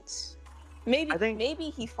appearance? Maybe I think- maybe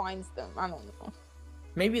he finds them. I don't know.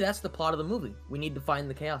 Maybe that's the plot of the movie. We need to find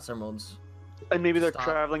the Chaos Emeralds. And maybe they're Stop.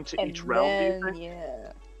 traveling to And each realm. then, Do you think?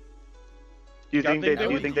 yeah. Do you Y'all think think they? they Do you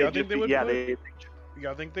would- think y'all they? think they would Yeah, put- they.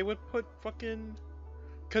 Y'all think they would put fucking?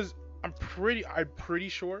 Cause I'm pretty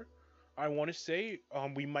sure. I want to say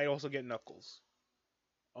we might also get Knuckles.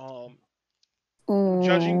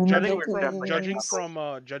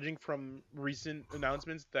 Judging from recent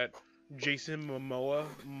announcements that Jason Momoa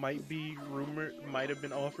might have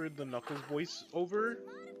been offered the Knuckles voice over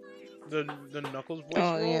the Knuckles voice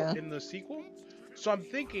role yeah. in the sequel. So I'm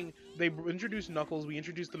thinking they introduce Knuckles, we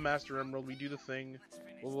introduce the Master Emerald, we do the thing,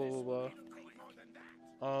 blah blah blah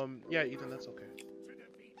blah. Yeah, Ethan, that's okay.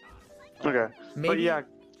 Okay. Maybe. But yeah,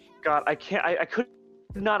 God, I can't. I could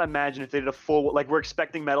not imagine if they did a full we're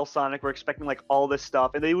expecting Metal Sonic, we're expecting all this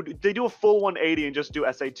stuff, and they do a full 180 and just do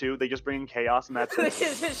SA2. They just bring in Chaos and that's it.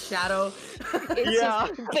 His shadow. It's Yeah.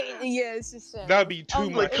 yeah, it's just That'd be too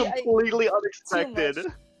Like, much. Completely unexpected. much.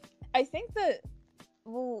 I think that,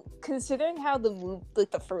 well, considering how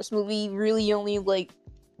the first movie really only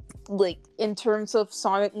like in terms of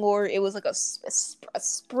Sonic lore, it was like a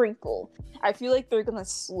sprinkle. I feel like they're gonna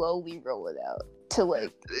slowly roll it out to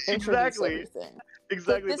like introduce Exactly. everything. Exactly. But this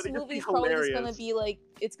but it'd just be movie's probably just gonna hilarious. be like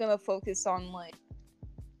it's gonna focus on like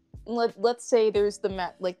let's say there's the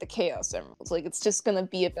Chaos Emeralds. Like it's just gonna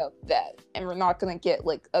be about that, and we're not gonna get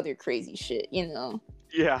like other crazy shit, you know?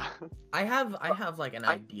 Yeah. I have like an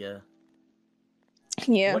idea.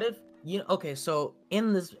 Yeah. What if okay, so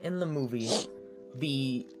in the movie,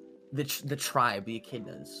 the tribe, the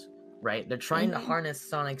Echidnas, right? They're trying to Mhm. harness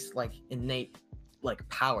Sonic's like innate like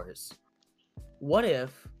powers. What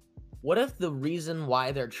if the reason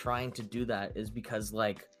why they're trying to do that is because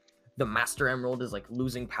like the Master Emerald is like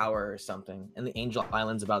losing power or something, and the Angel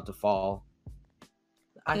Island's about to fall?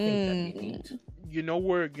 I think that'd be neat. You know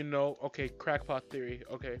where okay, crackpot theory.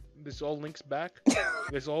 Okay, this all links back.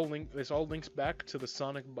 This all links back to the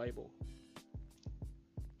Sonic Bible.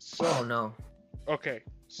 So Oh no, okay,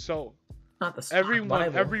 so not the Sonic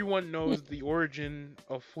Bible. everyone knows the origin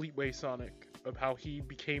of Fleetway Sonic, of how he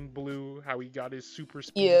became blue, how he got his super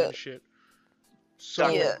speed Yeah. and shit. So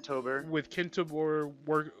Dr. Yeah. October. with Kintobor,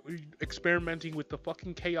 we're experimenting with the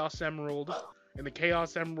fucking Chaos Emerald, and the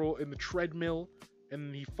Chaos Emerald in the treadmill,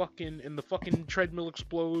 and the fucking treadmill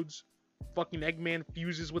explodes. Fucking Eggman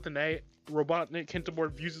fuses with an egg. Robotnik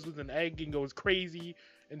Kintobor fuses with an egg and goes crazy,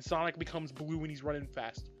 and Sonic becomes blue and he's running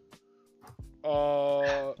fast.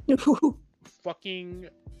 Fucking.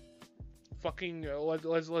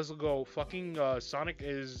 Let's go. Fucking Sonic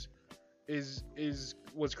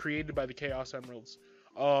was created by the Chaos Emeralds.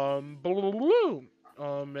 And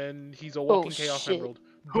he's a walking Chaos shit. Emerald.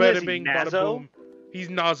 Who is Bada he, bing, bada Nazo? boom. He's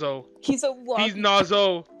Nazo. He's a what? He's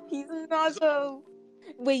Nazo. He's Nazo.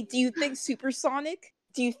 Wait, do you think Supersonic?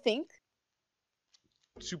 Do you think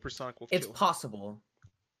Super Sonic will It's kill. possible.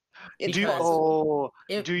 it's Do you, possible?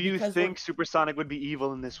 do you because think Supersonic would be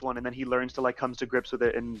evil in this one, and then he learns to like comes to grips with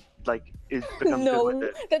it and like becomes good with No,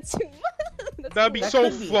 it? that's too much. That'd be That so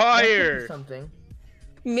could that could fire. something.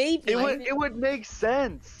 Maybe. It would make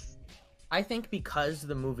sense. I think because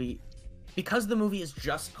the movie is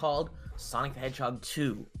just called Sonic the Hedgehog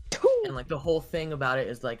 2, and like the whole thing about it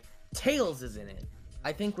is like Tails is in it.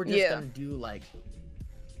 I think we're just Yeah. gonna do like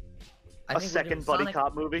A second buddy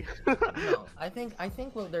cop movie. No, I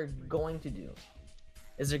think what they're going to do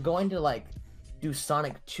is they're going to like do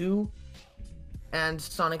Sonic 2 and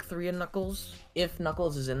Sonic 3 and Knuckles if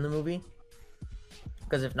Knuckles is in the movie.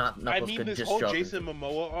 Because if not, I Knuckles mean, could this just whole show up. Jason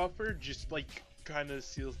Momoa offer just like kind of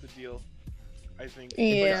seals the deal. I think.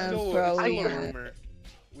 Yeah, but it's probably, still a yeah. rumor.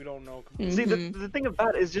 We don't know completely. See, the thing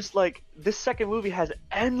about it is just like this second movie has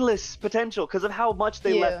endless potential because of how much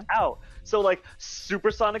they left out. So like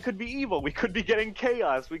Supersonic could be evil. We could be getting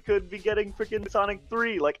Chaos. We could be getting freaking Sonic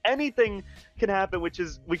 3. Like anything can happen, which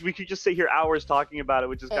is we could just sit here hours talking about it,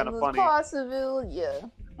 which is kind of funny. Possible, yeah.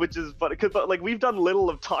 Which is funny because like we've done little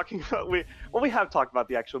of talking about we have talked about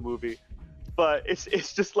the actual movie, but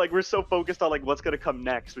it's just like we're so focused on like what's gonna come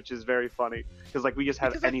next, which is very funny because like we just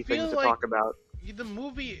have Because I anything feel to like- talk about. The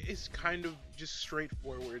movie is kind of just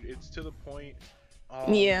straightforward. It's to the point.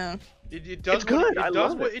 Yeah. It does It's good. What, I it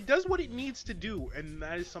does love what it. it does what it needs to do, and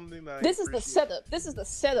that is something that This I is the appreciate. setup. This is the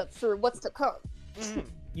setup for what's to come. Mhm.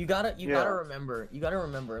 You gotta Yeah. remember,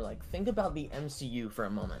 like, think about the MCU for a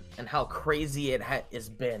moment and how crazy it has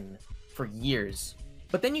been for years.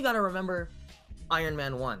 But then you gotta remember Iron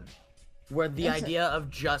Man 1, where the Yes. idea of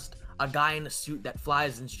just a guy in a suit that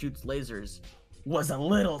flies and shoots lasers was a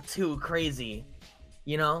little too crazy,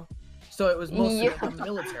 you know? So it was mostly like a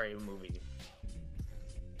military movie.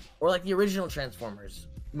 Or like the original Transformers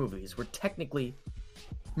movies were technically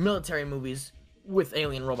military movies with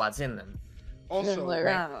alien robots in them. Also, Like,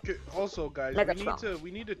 also, guys, Megatron.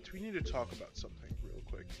 we need to talk about something real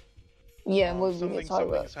quick. Yeah, what we need to talk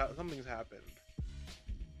about. Something's happened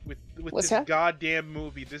with What's this that? goddamn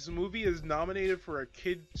movie. This movie is nominated for a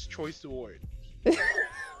Kids' Choice Award.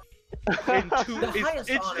 And two, The highest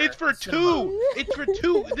honor it's for in cinema. two. It's for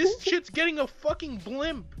two. This shit's getting a fucking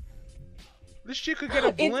blimp. This shit could get a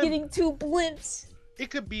It's blimp. getting 2 blimps. It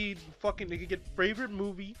could be fucking. It could get favorite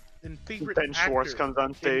movie and favorite Ben actor. Schwartz comes on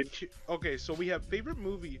And stage. okay, so we have favorite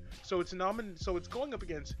movie. So it's So it's going up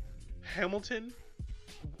against Hamilton.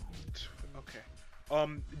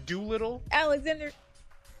 Okay. Doolittle. Alexander,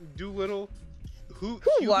 Doolittle. who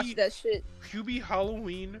Hubie, watched that shit? Hubie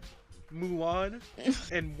Halloween, Mulan,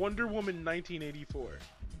 and Wonder Woman 1984.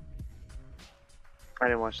 I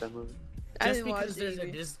didn't watch that movie. I Just didn't watch because there's it a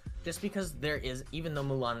either. just because there is, even though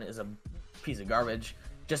Mulan is a piece of garbage,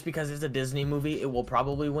 just because it's a Disney movie, it will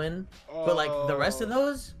probably win. But like the rest of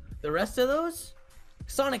those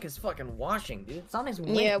Sonic is fucking washing, dude. Sonic's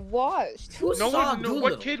winning. Yeah, watched. Who No saw one. No,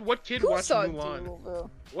 Doolittle? what kid Who watched saw Mulan? Doolittle,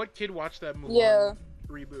 bro? What kid watched that Mulan Yeah.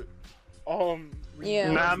 reboot?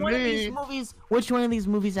 Yeah. Not Which one of these me. movies? Which one of these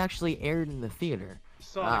movies actually aired in the theater?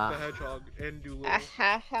 Sonic the Hedgehog and Doolittle.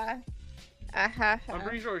 Ahaha. Ahaha. I'm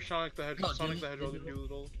pretty sure it's Sonic the Hedgehog, No, Sonic the Hedgehog and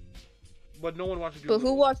Doolittle. But no one watched But Doolittle.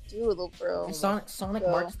 who watched Doolittle, bro? Sonic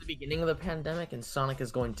Yeah. marks the beginning of the pandemic, and Sonic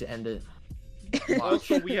is going to end it.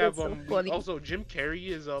 Also, we have That's so funny. also Jim Carrey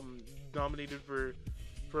is nominated for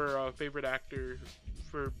favorite actor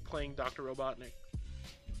for playing Dr. Robotnik.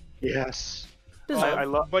 Yes. Deserved. I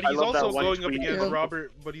love. But I he's love that also one going up tweet. against Yeah.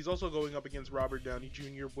 Robert. But he's also going up against Robert Downey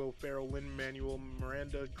Jr., Will Ferrell, Lin-Manuel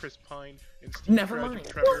Miranda, Chris Pine, and Steve Never Trevor.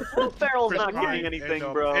 mind. Will Ferrell's Chris not Pine, getting anything,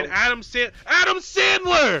 and, bro. And Adam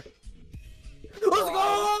Sandler. Let's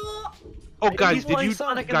go! Oh, He's guys, did playing you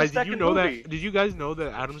Sonic in the guys did you second know movie. that? Did you guys know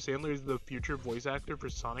that Adam Sandler is the future voice actor for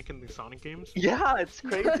Sonic in the Sonic games? Yeah, it's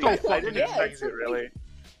crazy. So I fucking didn't Yeah, expect it's it a really.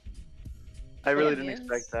 I really Yeah, didn't man.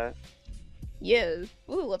 expect that. Yeah.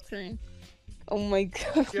 Ooh, left turn. Oh my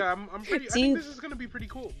god. Yeah, I'm pretty. I Dude. think this is gonna be pretty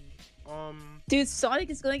cool. Dude, Sonic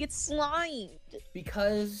is gonna get slimed.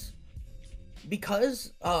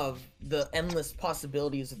 Because of the endless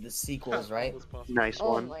possibilities of the sequels, right? was possible. Nice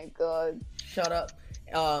Oh one. my god. Shut up.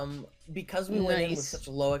 Because we went in with Nice. such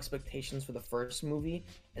low expectations for the first movie,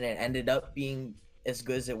 and it ended up being as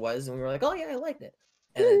good as it was, and we were like, oh yeah, I liked it.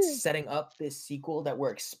 And it's setting up this sequel that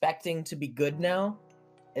we're expecting to be good now.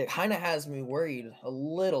 It kind of has me worried a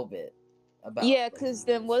little bit about. Yeah, like, cause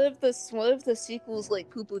then what if the sequel's like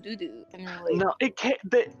poo poo doo doo and you're like, No, it can't.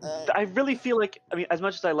 I really feel like. I mean, as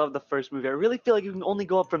much as I love the first movie, I really feel like you can only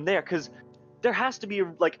go up from there because there has to be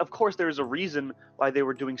like. Of course, there is a reason why they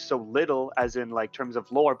were doing so little, as in like terms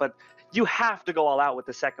of lore. But you have to go all out with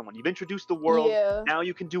the second one. You've introduced the world. yeah, Now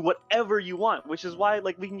you can do whatever you want, which is why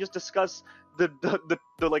like we can just discuss the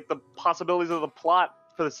like the possibilities of the plot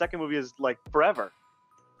for the second movie is like forever.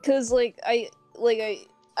 cause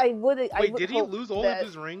I would. Wait, did he hope lose all that, of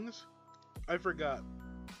his rings? I forgot.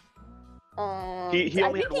 He I only think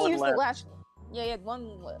had he one used left. the last one. Yeah, he had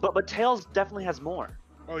one left. But Tails definitely has more.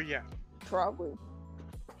 Oh yeah. Probably.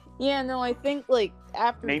 Yeah, no, I think like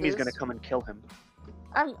after Amy's this, gonna come and kill him.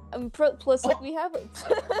 plus like we have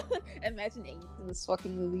imagine Amy in this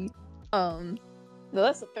fucking movie. No,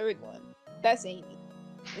 that's the third one. That's Amy,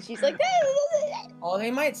 and she's like, Oh, they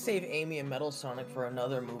might save Amy and Metal Sonic for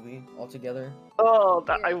another movie altogether. Oh,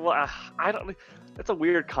 that, Yeah. I don't. That's a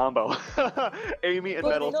weird combo. Amy and but,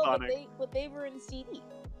 Metal no, Sonic. but they were in CD.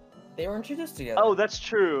 They were introduced together. Oh, that's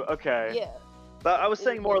true. Okay. Yeah. But I was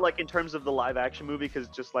saying It more was- like in terms of the live action movie, because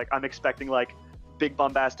just like I'm expecting like big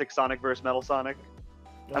bombastic Sonic versus Metal Sonic.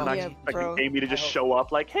 I'm not yeah, expecting bro. Amy to just I hope- show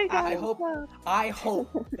up like, hey I guys. hope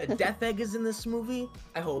that Death Egg is in this movie.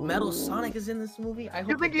 I hope Metal Sonic is in this movie. I hope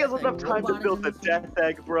You think the he has Death enough Egg time to robot is build in the this movie. Death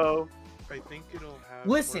Egg, bro? I think it'll have.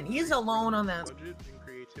 Listen, more he's great alone on that. budget and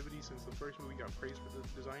creativity since the first movie got praised for the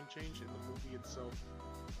design change in the movie itself.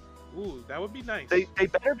 Ooh, that would be nice. They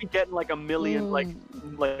better be getting like a million, like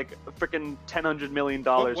a freaking $100 million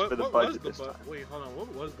for the budget this time. Wait, hold on. What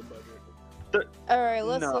was the budget? All right,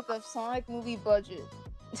 let's No. look up Sonic movie budget.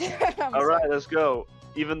 I'm All right, sorry. let's go.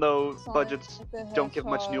 Even though Sonic budgets the don't give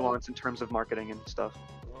much Hedgehog. nuance in terms of marketing and stuff.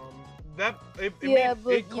 It Yeah,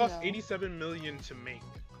 but, it you cost know. 87 million to make.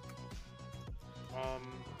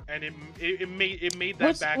 And it made that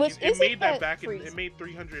Which- back. which It made isn't that that back. crazy. It made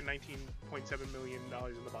 319.7 million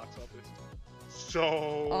dollars in the box office.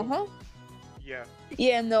 So Uh-huh. yeah,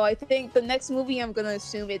 Yeah, no, I think the next movie I'm gonna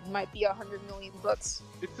assume it might be $100 million. it's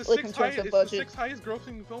the Like, in sixth terms highest. of It's the budget. sixth highest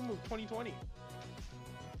grossing film of 2020.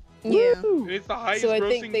 Yeah. And it's the highest I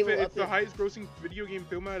think grossing. they will It's up the it. highest grossing video game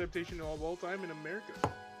film adaptation of all time in America.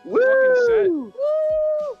 Woo! Woo!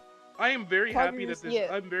 I am very happy that Poggers, this. yeah.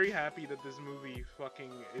 I'm very happy that this movie fucking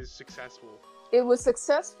is successful. It was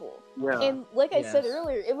successful. Yeah. And like I said Yes.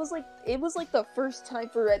 earlier, it was like the first time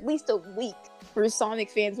for at least a week where Sonic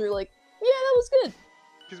fans were like, yeah, that was good.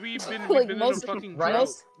 Because we've been Like, in a most- fucking right? drought.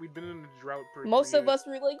 most- We've been in a drought for Most 3 of years. us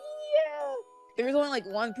were like, yeah. There was only like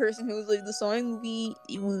one person who was like, the Sonic movie,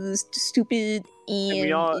 it was stupid and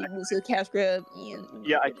we all- it was a cash grab and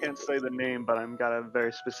Yeah, I can't say the name, but I'm got a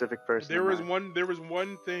very specific person. There in was mind. one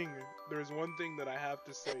thing that I have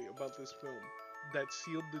to say about this film that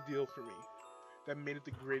sealed the deal for me. That made it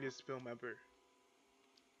the greatest film ever.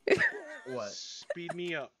 What? Speed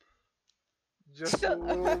me up. Just a Shut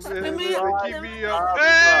little up. bit. Speed me Keep up. me up. Up.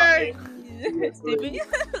 Hey! Stupid.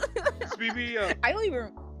 Speed me up. I don't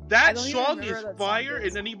even. That don't even song remember is that song fire,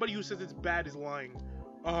 is. and anybody who says it's bad is lying.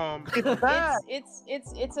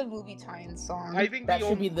 It's a movie tie-in song. I think That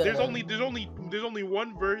should be the- there's only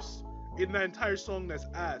one verse, in that entire song that's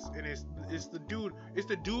ass, and it's the dude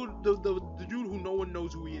the dude who no one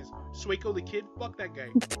knows who he is. Sueko the Kid, fuck that guy.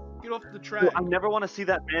 Get off the track. Well, I never want to see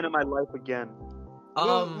that man in my life again.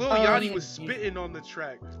 Lil Yachty yeah. was spitting on the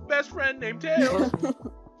track. Best friend named Tails.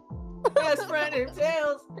 Best friend named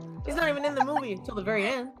Tails. He's not even in the movie until the very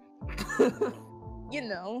end. You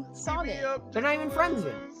know, Give Sonic. me up, They're not even friends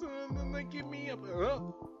yet. Give me up.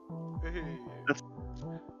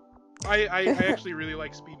 I actually really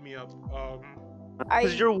like Speed Me Up.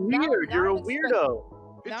 Because you're weird. now You're a I'm expect-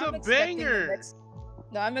 weirdo. It's now a I'm expecting the banger.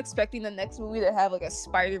 Now I'm expecting the next movie to have like a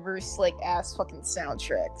Spider-Verse like ass fucking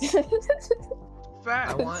soundtrack. I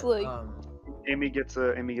Fact. want like- Amy gets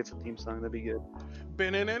a theme song. That'd be good.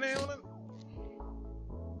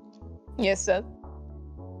 Yes, Seth.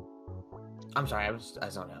 I'm sorry, I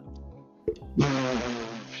zoned out.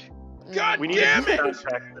 God We need damn a good it!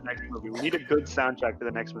 soundtrack for the next movie. We need a good soundtrack for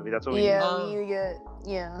the next movie. That's what we Yeah, Um, we get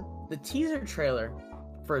The teaser trailer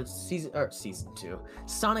for season 2,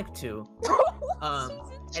 Sonic 2. It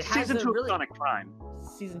need. has Season a 2 of really Sonic Prime.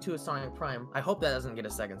 season 2 of Sonic Prime. I hope that doesn't get a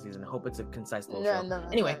second season. I hope it's a concise little No, show. no, no,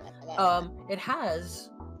 Anyway, no, no, no. it has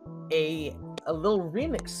a little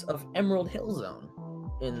remix of Emerald Hill Zone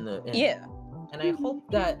in the Yeah. and I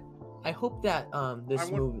hope that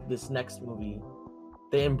this next movie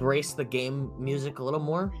they embrace the game music a little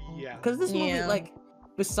more, Yeah. because this movie, Yeah. like,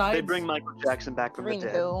 besides They bring Michael Jackson back from the Green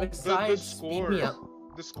dead. Hill. besides Speed Me Up,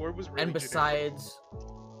 The score was really and generic.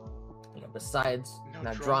 besides Now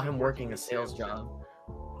now draw him working a sales job.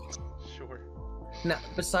 Sure. Now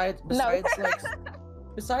besides No.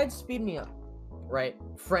 besides Speed Me Up, right?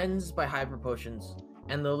 Friends by Hyper Potions,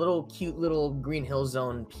 and the little cute little Green Hill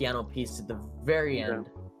Zone piano piece at the very Yeah. end.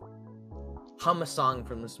 Hum a song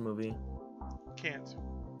from this movie. Can't.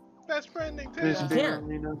 Best friend named This Tails. You can't.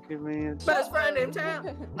 feeling, don't give me a- Best friend named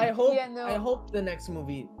Tam. I hope Yeah, no. I hope the next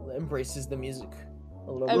movie embraces the music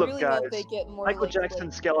a little I Look, really guys, hope they get more. Michael like,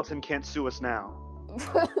 Jackson's skeleton can't sue us now.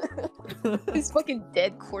 bit. His fucking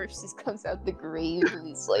dead corpse just comes out the grave and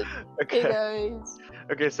he's like, "Hey Okay. guys,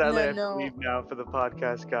 Okay, sadly I have No. to leave now for the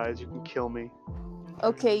podcast, guys. You can kill me.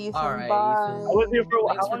 okay, Ethan, All right, bye." Ethan. I was here for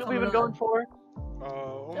Thanks how for long have we been coming going on. for?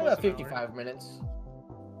 Almost About an 55 minutes.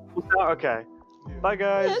 Okay. hour. Bye, Yeah,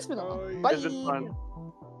 guys. it's been a Bye. bye. It's been fun.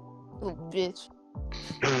 Little bitch.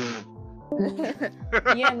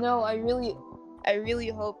 Yeah, no, I really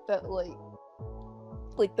hope that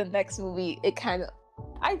like the next movie, it kind of,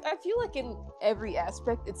 I feel like in every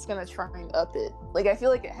aspect it's gonna try and up it. Like I feel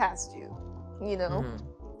like it has to, you know, Mhm.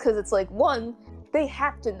 because it's like, one, they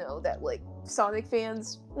have to know that like Sonic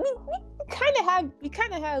fans, we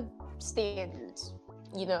kind of have standards,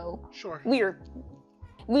 you know. Sure. We are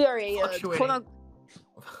a Fluctuating. quote unquote.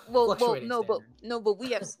 Well, Fluctuating no, but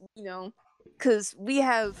we have, you know, because we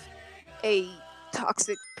have a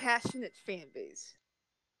toxic, passionate fan base.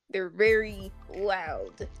 They're very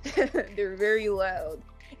loud. They're very loud,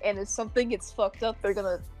 and if something gets fucked up, they're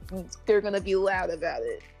gonna be loud about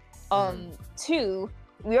it. Two,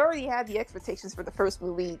 we already had the expectations for the first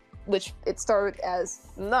movie, which it started as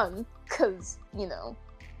none, because you know.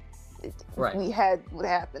 Right. We had what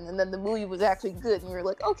happened, and then the movie was actually good, and we were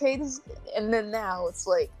like, okay, this. And then now it's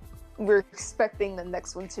like we're expecting the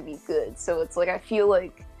next one to be good. So it's like I feel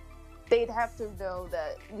like they'd have to know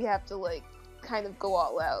that we have to like kind of go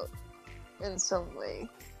all out in some way.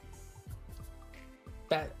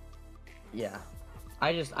 That, yeah. I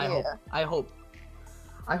Yeah.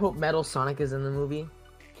 hope Metal Sonic is in the movie.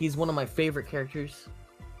 He's one of my favorite characters.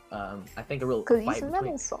 I think a real Because fight he's a between.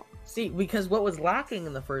 metal song. See, because what was lacking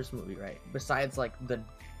in the first movie, right? Besides like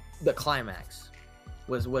the climax,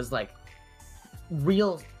 was like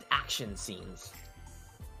real action scenes,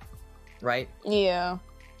 right? Yeah.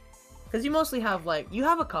 Because you mostly have you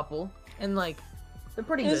have a couple, and like they're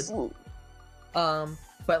pretty good. It's-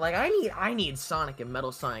 But like I need Sonic and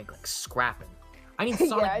Metal Sonic like scrapping. I need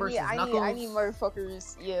Sonic yeah, versus Knuckles. I need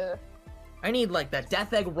motherfuckers. Yeah. I need like that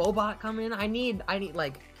Death Egg robot come in. I need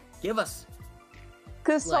like give us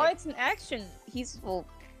Because Like- Sonic's in action. He's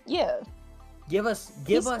yeah. give us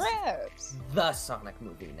He scraps. the Sonic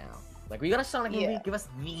movie now. Like we got a Sonic movie, Yeah. give us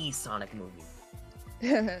the Sonic movie.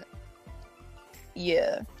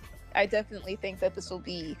 Yeah, I definitely think that this will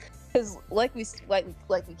be, because like we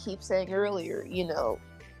keep saying earlier, you know,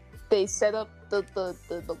 they set up the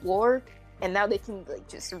lore, and now they can like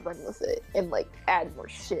just run with it and like add more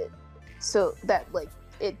shit, so that like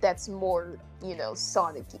that's more, you know,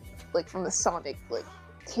 Sonic, like from the Sonic like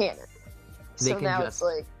canon. They So can now just- it's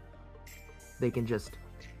like, They can just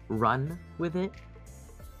run with it.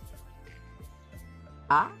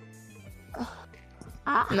 Ah.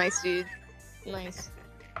 nice dude, nice.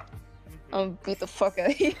 I'm gonna beat the fuck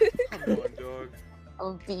out of you. Come on, dog. I'm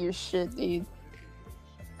gonna beat your shit, dude.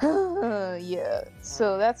 Yeah,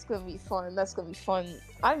 so that's gonna be fun. That's gonna be fun.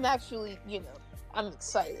 I'm actually, I'm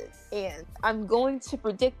excited. And I'm going to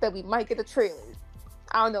predict that we might get a trailer.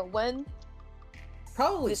 I don't know when.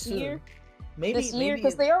 Probably This soon. year? Maybe This year?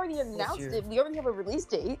 Because they already announced year. it. We already have a release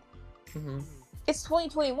date. hmm It's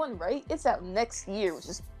 2021, right? It's out next year, which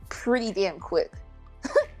is pretty damn quick.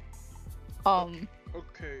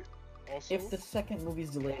 Okay. Also, If the second movie's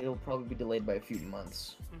delayed, it'll probably be delayed by a few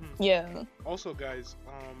months. Yeah. also, guys,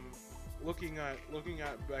 looking at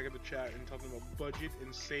back at the chat and talking about budget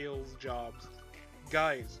and sales jobs,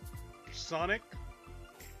 guys, Sonic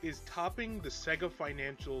is topping the Sega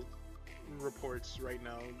financial reports right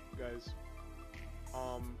now, guys.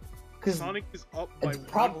 'Cause Sonic is up by it's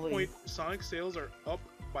probably- Sonic sales are up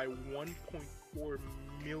by 1.4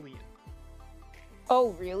 million.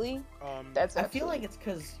 Oh, really? That's I feel like it's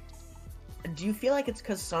because. Do you feel like it's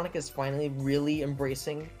because Sonic is finally really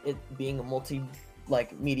embracing it being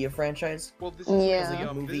a media franchise? well, this Yeah. is mainly, Like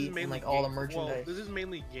a movie this is and, mainly like, all the game- merchandise. Well, this is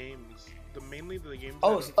mainly games. The games.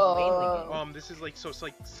 Oh, that so are- it's mainly games. This is like so. It's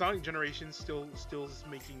like Sonic Generations still is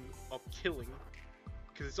making a killing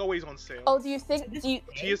because it's always on sale. Oh, do you think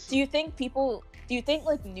GS do you think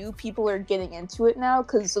like new people are getting into it now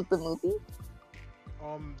because of the movie?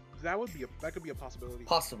 That could be a possibility.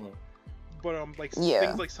 Possibly. But Yeah.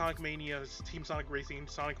 things like Sonic Mania, Team Sonic Racing,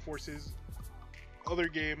 Sonic Forces, other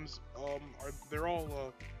games, they're all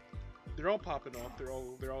popping off. They're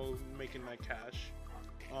all making that cash.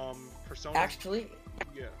 Persona. Actually,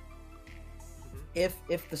 Yeah.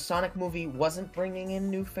 if the Sonic movie wasn't bringing in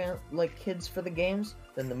new kids for the games,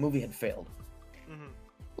 then the movie had failed hmm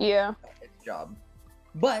Yeah. its job.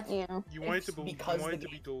 But Yeah. You want it to It's be because you want the it to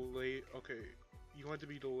be delayed. Okay. You want it to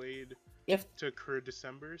be delayed if to occur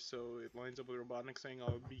December, so it lines up with Robotnik saying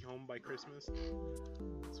I'll be home by Christmas.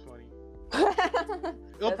 It's funny.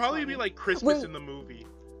 It'll That's probably be funny. like Christmas Wait. in the movie,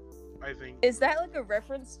 I think. Is that like a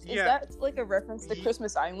reference? Is Yeah. that like a reference to Ye-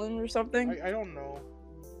 Christmas Island or something? I don't know.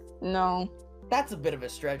 No. that's a bit of a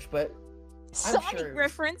stretch, but Sonic sure-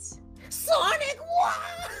 reference? Sonic,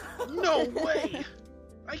 what? No way!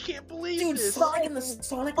 I can't believe Dude, this! Sonic in the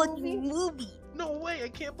Sonic movie? movie. No way! I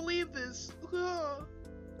can't believe this! Ugh.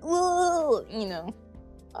 Whoa,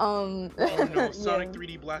 Oh no! Sonic yeah.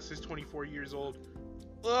 3D Blast is 24 years old.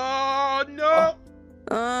 Oh no!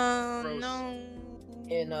 Gross.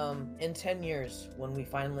 No. In 10 years, when we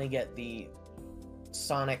finally get the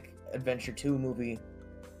Sonic Adventure 2 movie,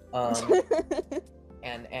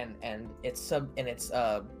 and its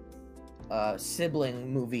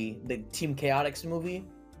sibling movie, the Team Chaotix movie,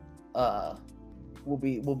 we'll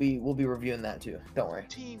be reviewing that too. Don't worry.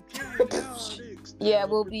 Team Chaotix, Yeah,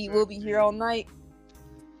 we'll be here all night.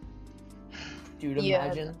 Dude, Yeah.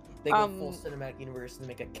 imagine they go full Um, cinematic universe and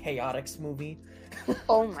make a Chaotix movie.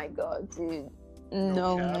 Oh my god, dude.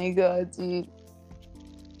 No, cap. my god, dude.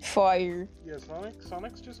 Fire. Yeah,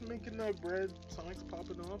 Sonic's just making that bread. Sonic's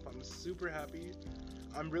popping off. I'm super happy.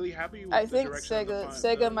 I'm really happy with I the think direction of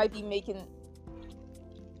Sega might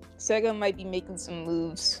be making some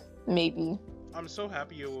moves, maybe. I'm so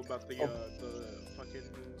happy about the fucking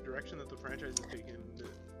direction that the franchise has taken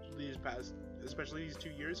these past, especially these 2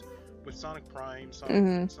 years, with Sonic Prime,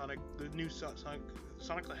 Sonic, the new Sonic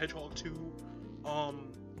the Hedgehog 2,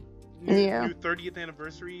 Yeah. new 30th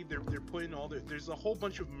anniversary. They're putting there's a whole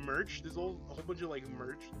bunch of merch. There's a whole bunch of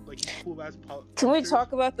merch, cool ass. Can we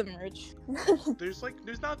talk about the merch? There's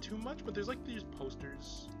not too much, but there's these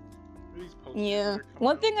posters. These posters Yeah. that are coming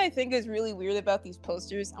One out. thing I think is really weird about these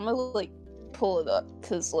posters, I'm gonna pull it up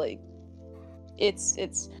because it's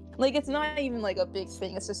it's not even a big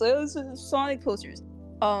thing. It's just this is Sonic posters.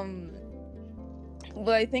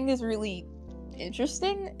 What I think is really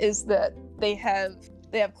interesting is that they have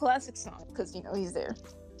classic Sonic because he's there,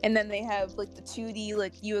 and then they have the 2D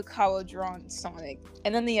Yuakawa drawn Sonic,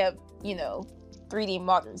 and then they have 3D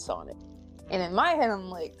modern Sonic. And in my head, I'm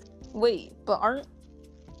like, wait, but aren't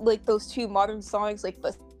those two modern Sonics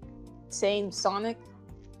the same Sonic?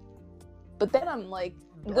 But then I'm like,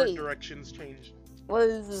 Art wait, directions changed. what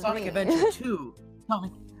does this Sonic mean? Adventure 2.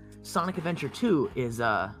 Sonic Adventure 2 is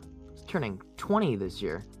turning 20 this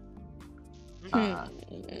year. And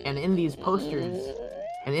in these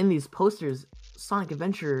posters, Sonic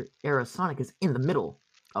Adventure era Sonic is in the middle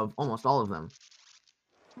of almost all of them.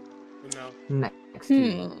 No. Next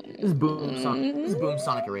to this is Boom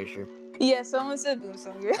Sonic Erasure. Yeah, someone said Boom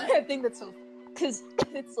Sonic. I think that's so, because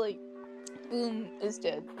it's Boom is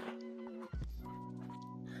dead.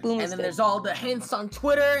 Boom And is then dead. there's all the hints on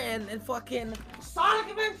Twitter and fucking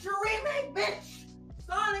Sonic Adventure remake, bitch!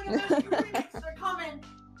 Sonic Adventure remakes are coming.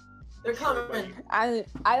 They're Sure, coming. I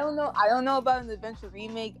don't know about an adventure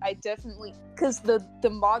remake. I definitely, because the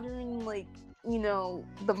modern, like, you know,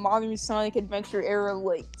 the modern Sonic Adventure era,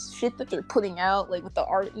 like, shit that they're putting out, like, with the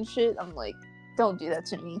art and shit, I'm like, don't do that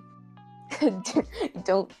to me.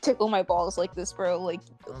 Don't tickle my balls like this, bro. Like,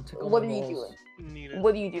 Don't tickle what my are you balls. doing? Need it.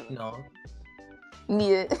 What are you doing? No,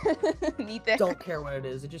 Need it. Need that. don't care what it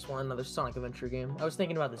is. I just want another Sonic Adventure game. I was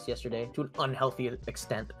thinking about this yesterday to an unhealthy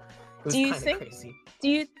extent. It was Do you kind of think- crazy. Do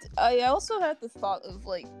you? I also had the thought of,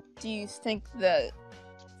 like, do you think that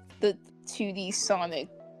the 2D Sonic,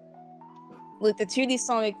 like, the 2D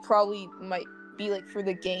Sonic probably might be, like, for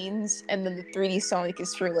the games, and then the 3D Sonic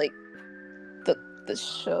is for, like, the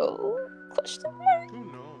show? Question mark? Who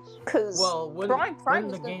knows? Because Well, Prime wouldn't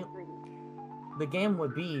is the gonna game be 3D. the game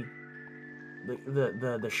would be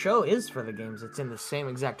the show is for the games. It's in the same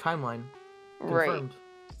exact timeline. Right. Confirmed.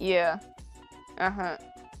 Yeah. Uh-huh.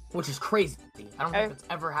 Which is crazy. I don't think I- that's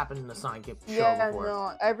ever happened in the Sonic show Yeah, before.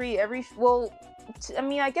 no. Well, I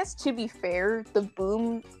mean, I guess to be fair, the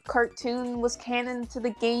Boom cartoon was canon to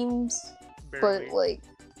the games, Barely. but, like,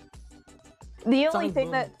 the only Sonic thing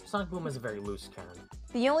Boom, that Sonic Boom is a very loose canon.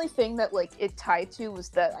 the only thing that, like, it tied to was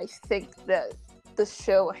that I think that the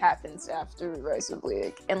show happens after Rise of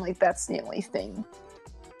Lyric, and, like, that's the only thing.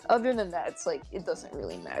 Other than that, it's like it doesn't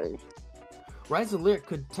really matter. Rise of Lyric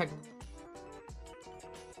could technically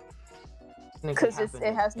Because happen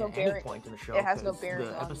it has no at any bearing. point in the show. It has no 'cause bearing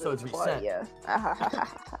The on episodes the plot, reset. yeah.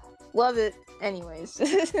 Love it. Anyways.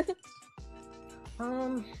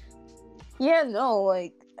 Yeah, no,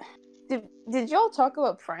 like, did y'all talk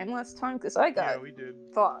about Prime last time? Because I Yeah, got we did.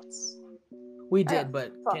 thoughts. We I did, have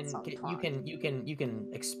but thoughts on you can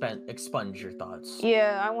expunge your thoughts.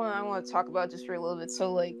 Yeah, I want to talk about it just for a little bit.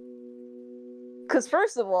 So, like, because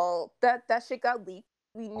first of all, that shit got leaked.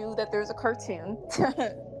 We knew that there was a cartoon.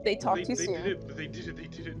 They talked too soon. They did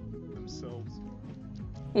it themselves.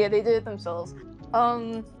 Yeah, they did it themselves.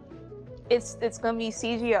 It's gonna be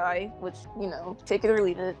CGI, which, you know, take it or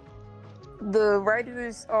leave it. The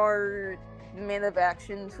writers are Men of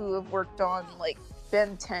Action, who have worked on, like,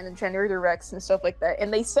 Ben 10 and Generator Rex and stuff like that.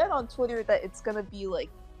 And they said on Twitter that it's gonna be, like,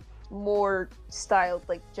 more styled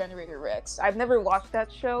like Generator Rex. I've never watched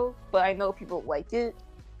that show, but I know people like it.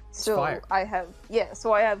 So fire. I have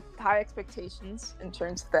high expectations in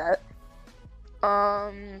terms of that.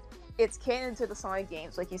 It's canon to the Sonic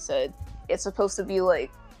games, like you said. It's supposed to be like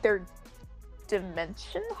they're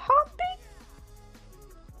dimension hopping?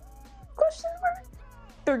 Question mark?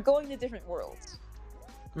 They're going to different worlds.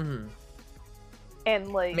 Mm-hmm.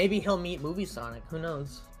 And like Maybe he'll meet Movie Sonic. Who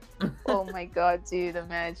knows? oh my god, dude,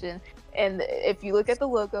 imagine. And if you look at the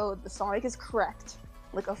logo, the Sonic is cracked.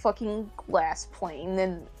 Like a fucking glass plane.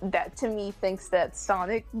 And that to me thinks that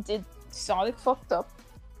Sonic fucked up.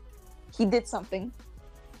 He did something.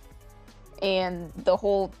 And the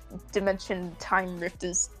whole dimension time rift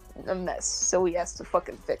is a mess. So he has to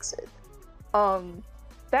fucking fix it.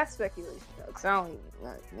 That's speculation though, because I don't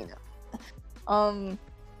even,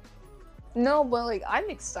 no, but like I'm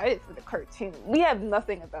excited for the cartoon. We have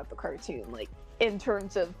nothing about the cartoon, like in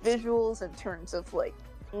terms of visuals, in terms of like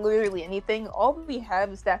literally anything. All we have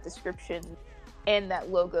is that description and that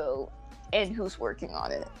logo and who's working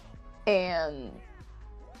on it. And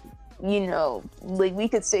like we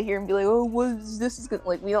could sit here and be like, oh, what is this is gonna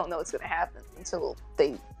like we don't know what's gonna happen until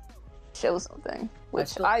they show something.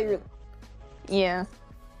 Which I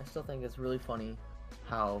still think it's really funny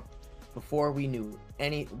how before we know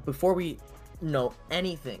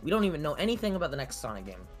anything, we don't even know anything about the next Sonic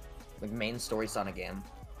game, like main story Sonic game,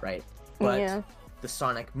 right? But the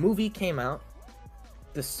Sonic movie came out,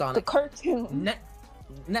 the Sonic cartoon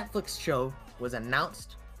Netflix show was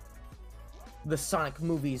announced, the Sonic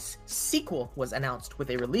movie's sequel was announced with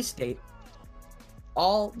a release date,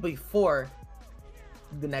 all before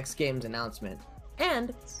the next game's announcement.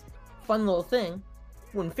 And fun little thing,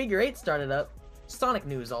 when Figure 8 started up, Sonic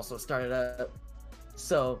News also started up.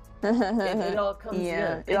 So it all comes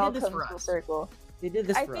together. It all comes full circle. They did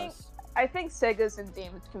this for us. I think Sega's in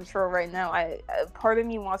damage control right now. Part of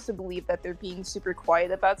me wants to believe that they're being super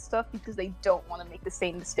quiet about stuff because they don't want to make the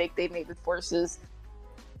same mistake they made with Forces.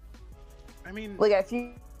 I mean, like I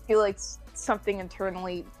feel like something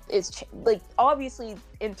internally is like obviously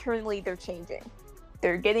internally they're changing.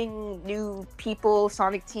 They're getting new people.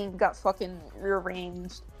 Sonic Team got fucking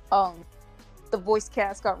rearranged. The voice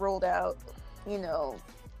cast got rolled out.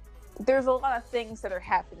 There's a lot of things that are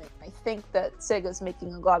happening. I think that Sega's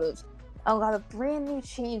making a lot of brand new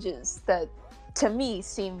changes that, to me,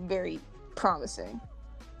 seem very promising.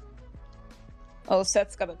 Oh,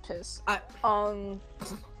 Seth's got a piss.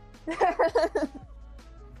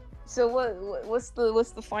 So what's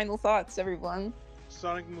the final thoughts, everyone?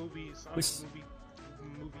 Sonic movie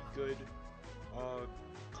good.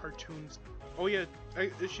 Cartoons. Oh yeah,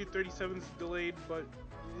 issue 37 is delayed, but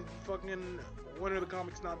fucking when are the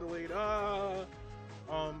comics not delayed?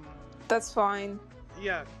 That's fine.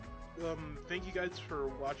 Yeah. Thank you guys for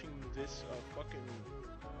watching this fucking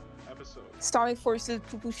episode. Sonic Forces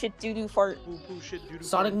poo poo shit doo doo fart. Poo poo shit doo doo.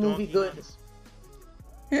 Sonic movie good.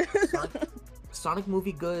 Nuts. Sonic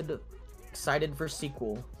movie good. Excited for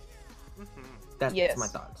sequel. Mhm. That's Yes. my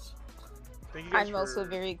thoughts. Thank you guys I'm also for-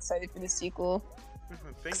 very excited for the sequel.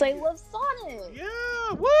 Thank Because I you. love Sonic!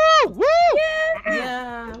 Yeah. Woo! Woo!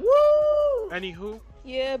 Yeah. Woo! Anywho,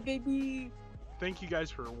 Yeah, baby! thank you guys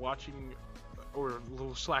for watching or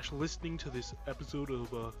 / listening to this episode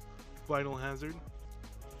of Final Hazard.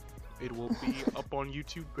 It will be up on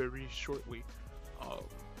YouTube very shortly.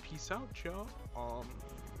 Peace out, y'all.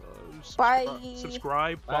 Bye.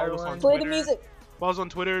 Subscribe. Bye, Follow us everyone. on Play Twitter. the music! Follow us on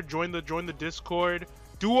Twitter. Join the Discord.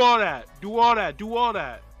 Do all that. Do all that. Do all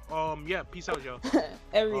that. Yeah. Peace out, y'all.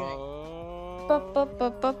 Everything. Ba, ba, ba,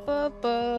 ba, ba, ba.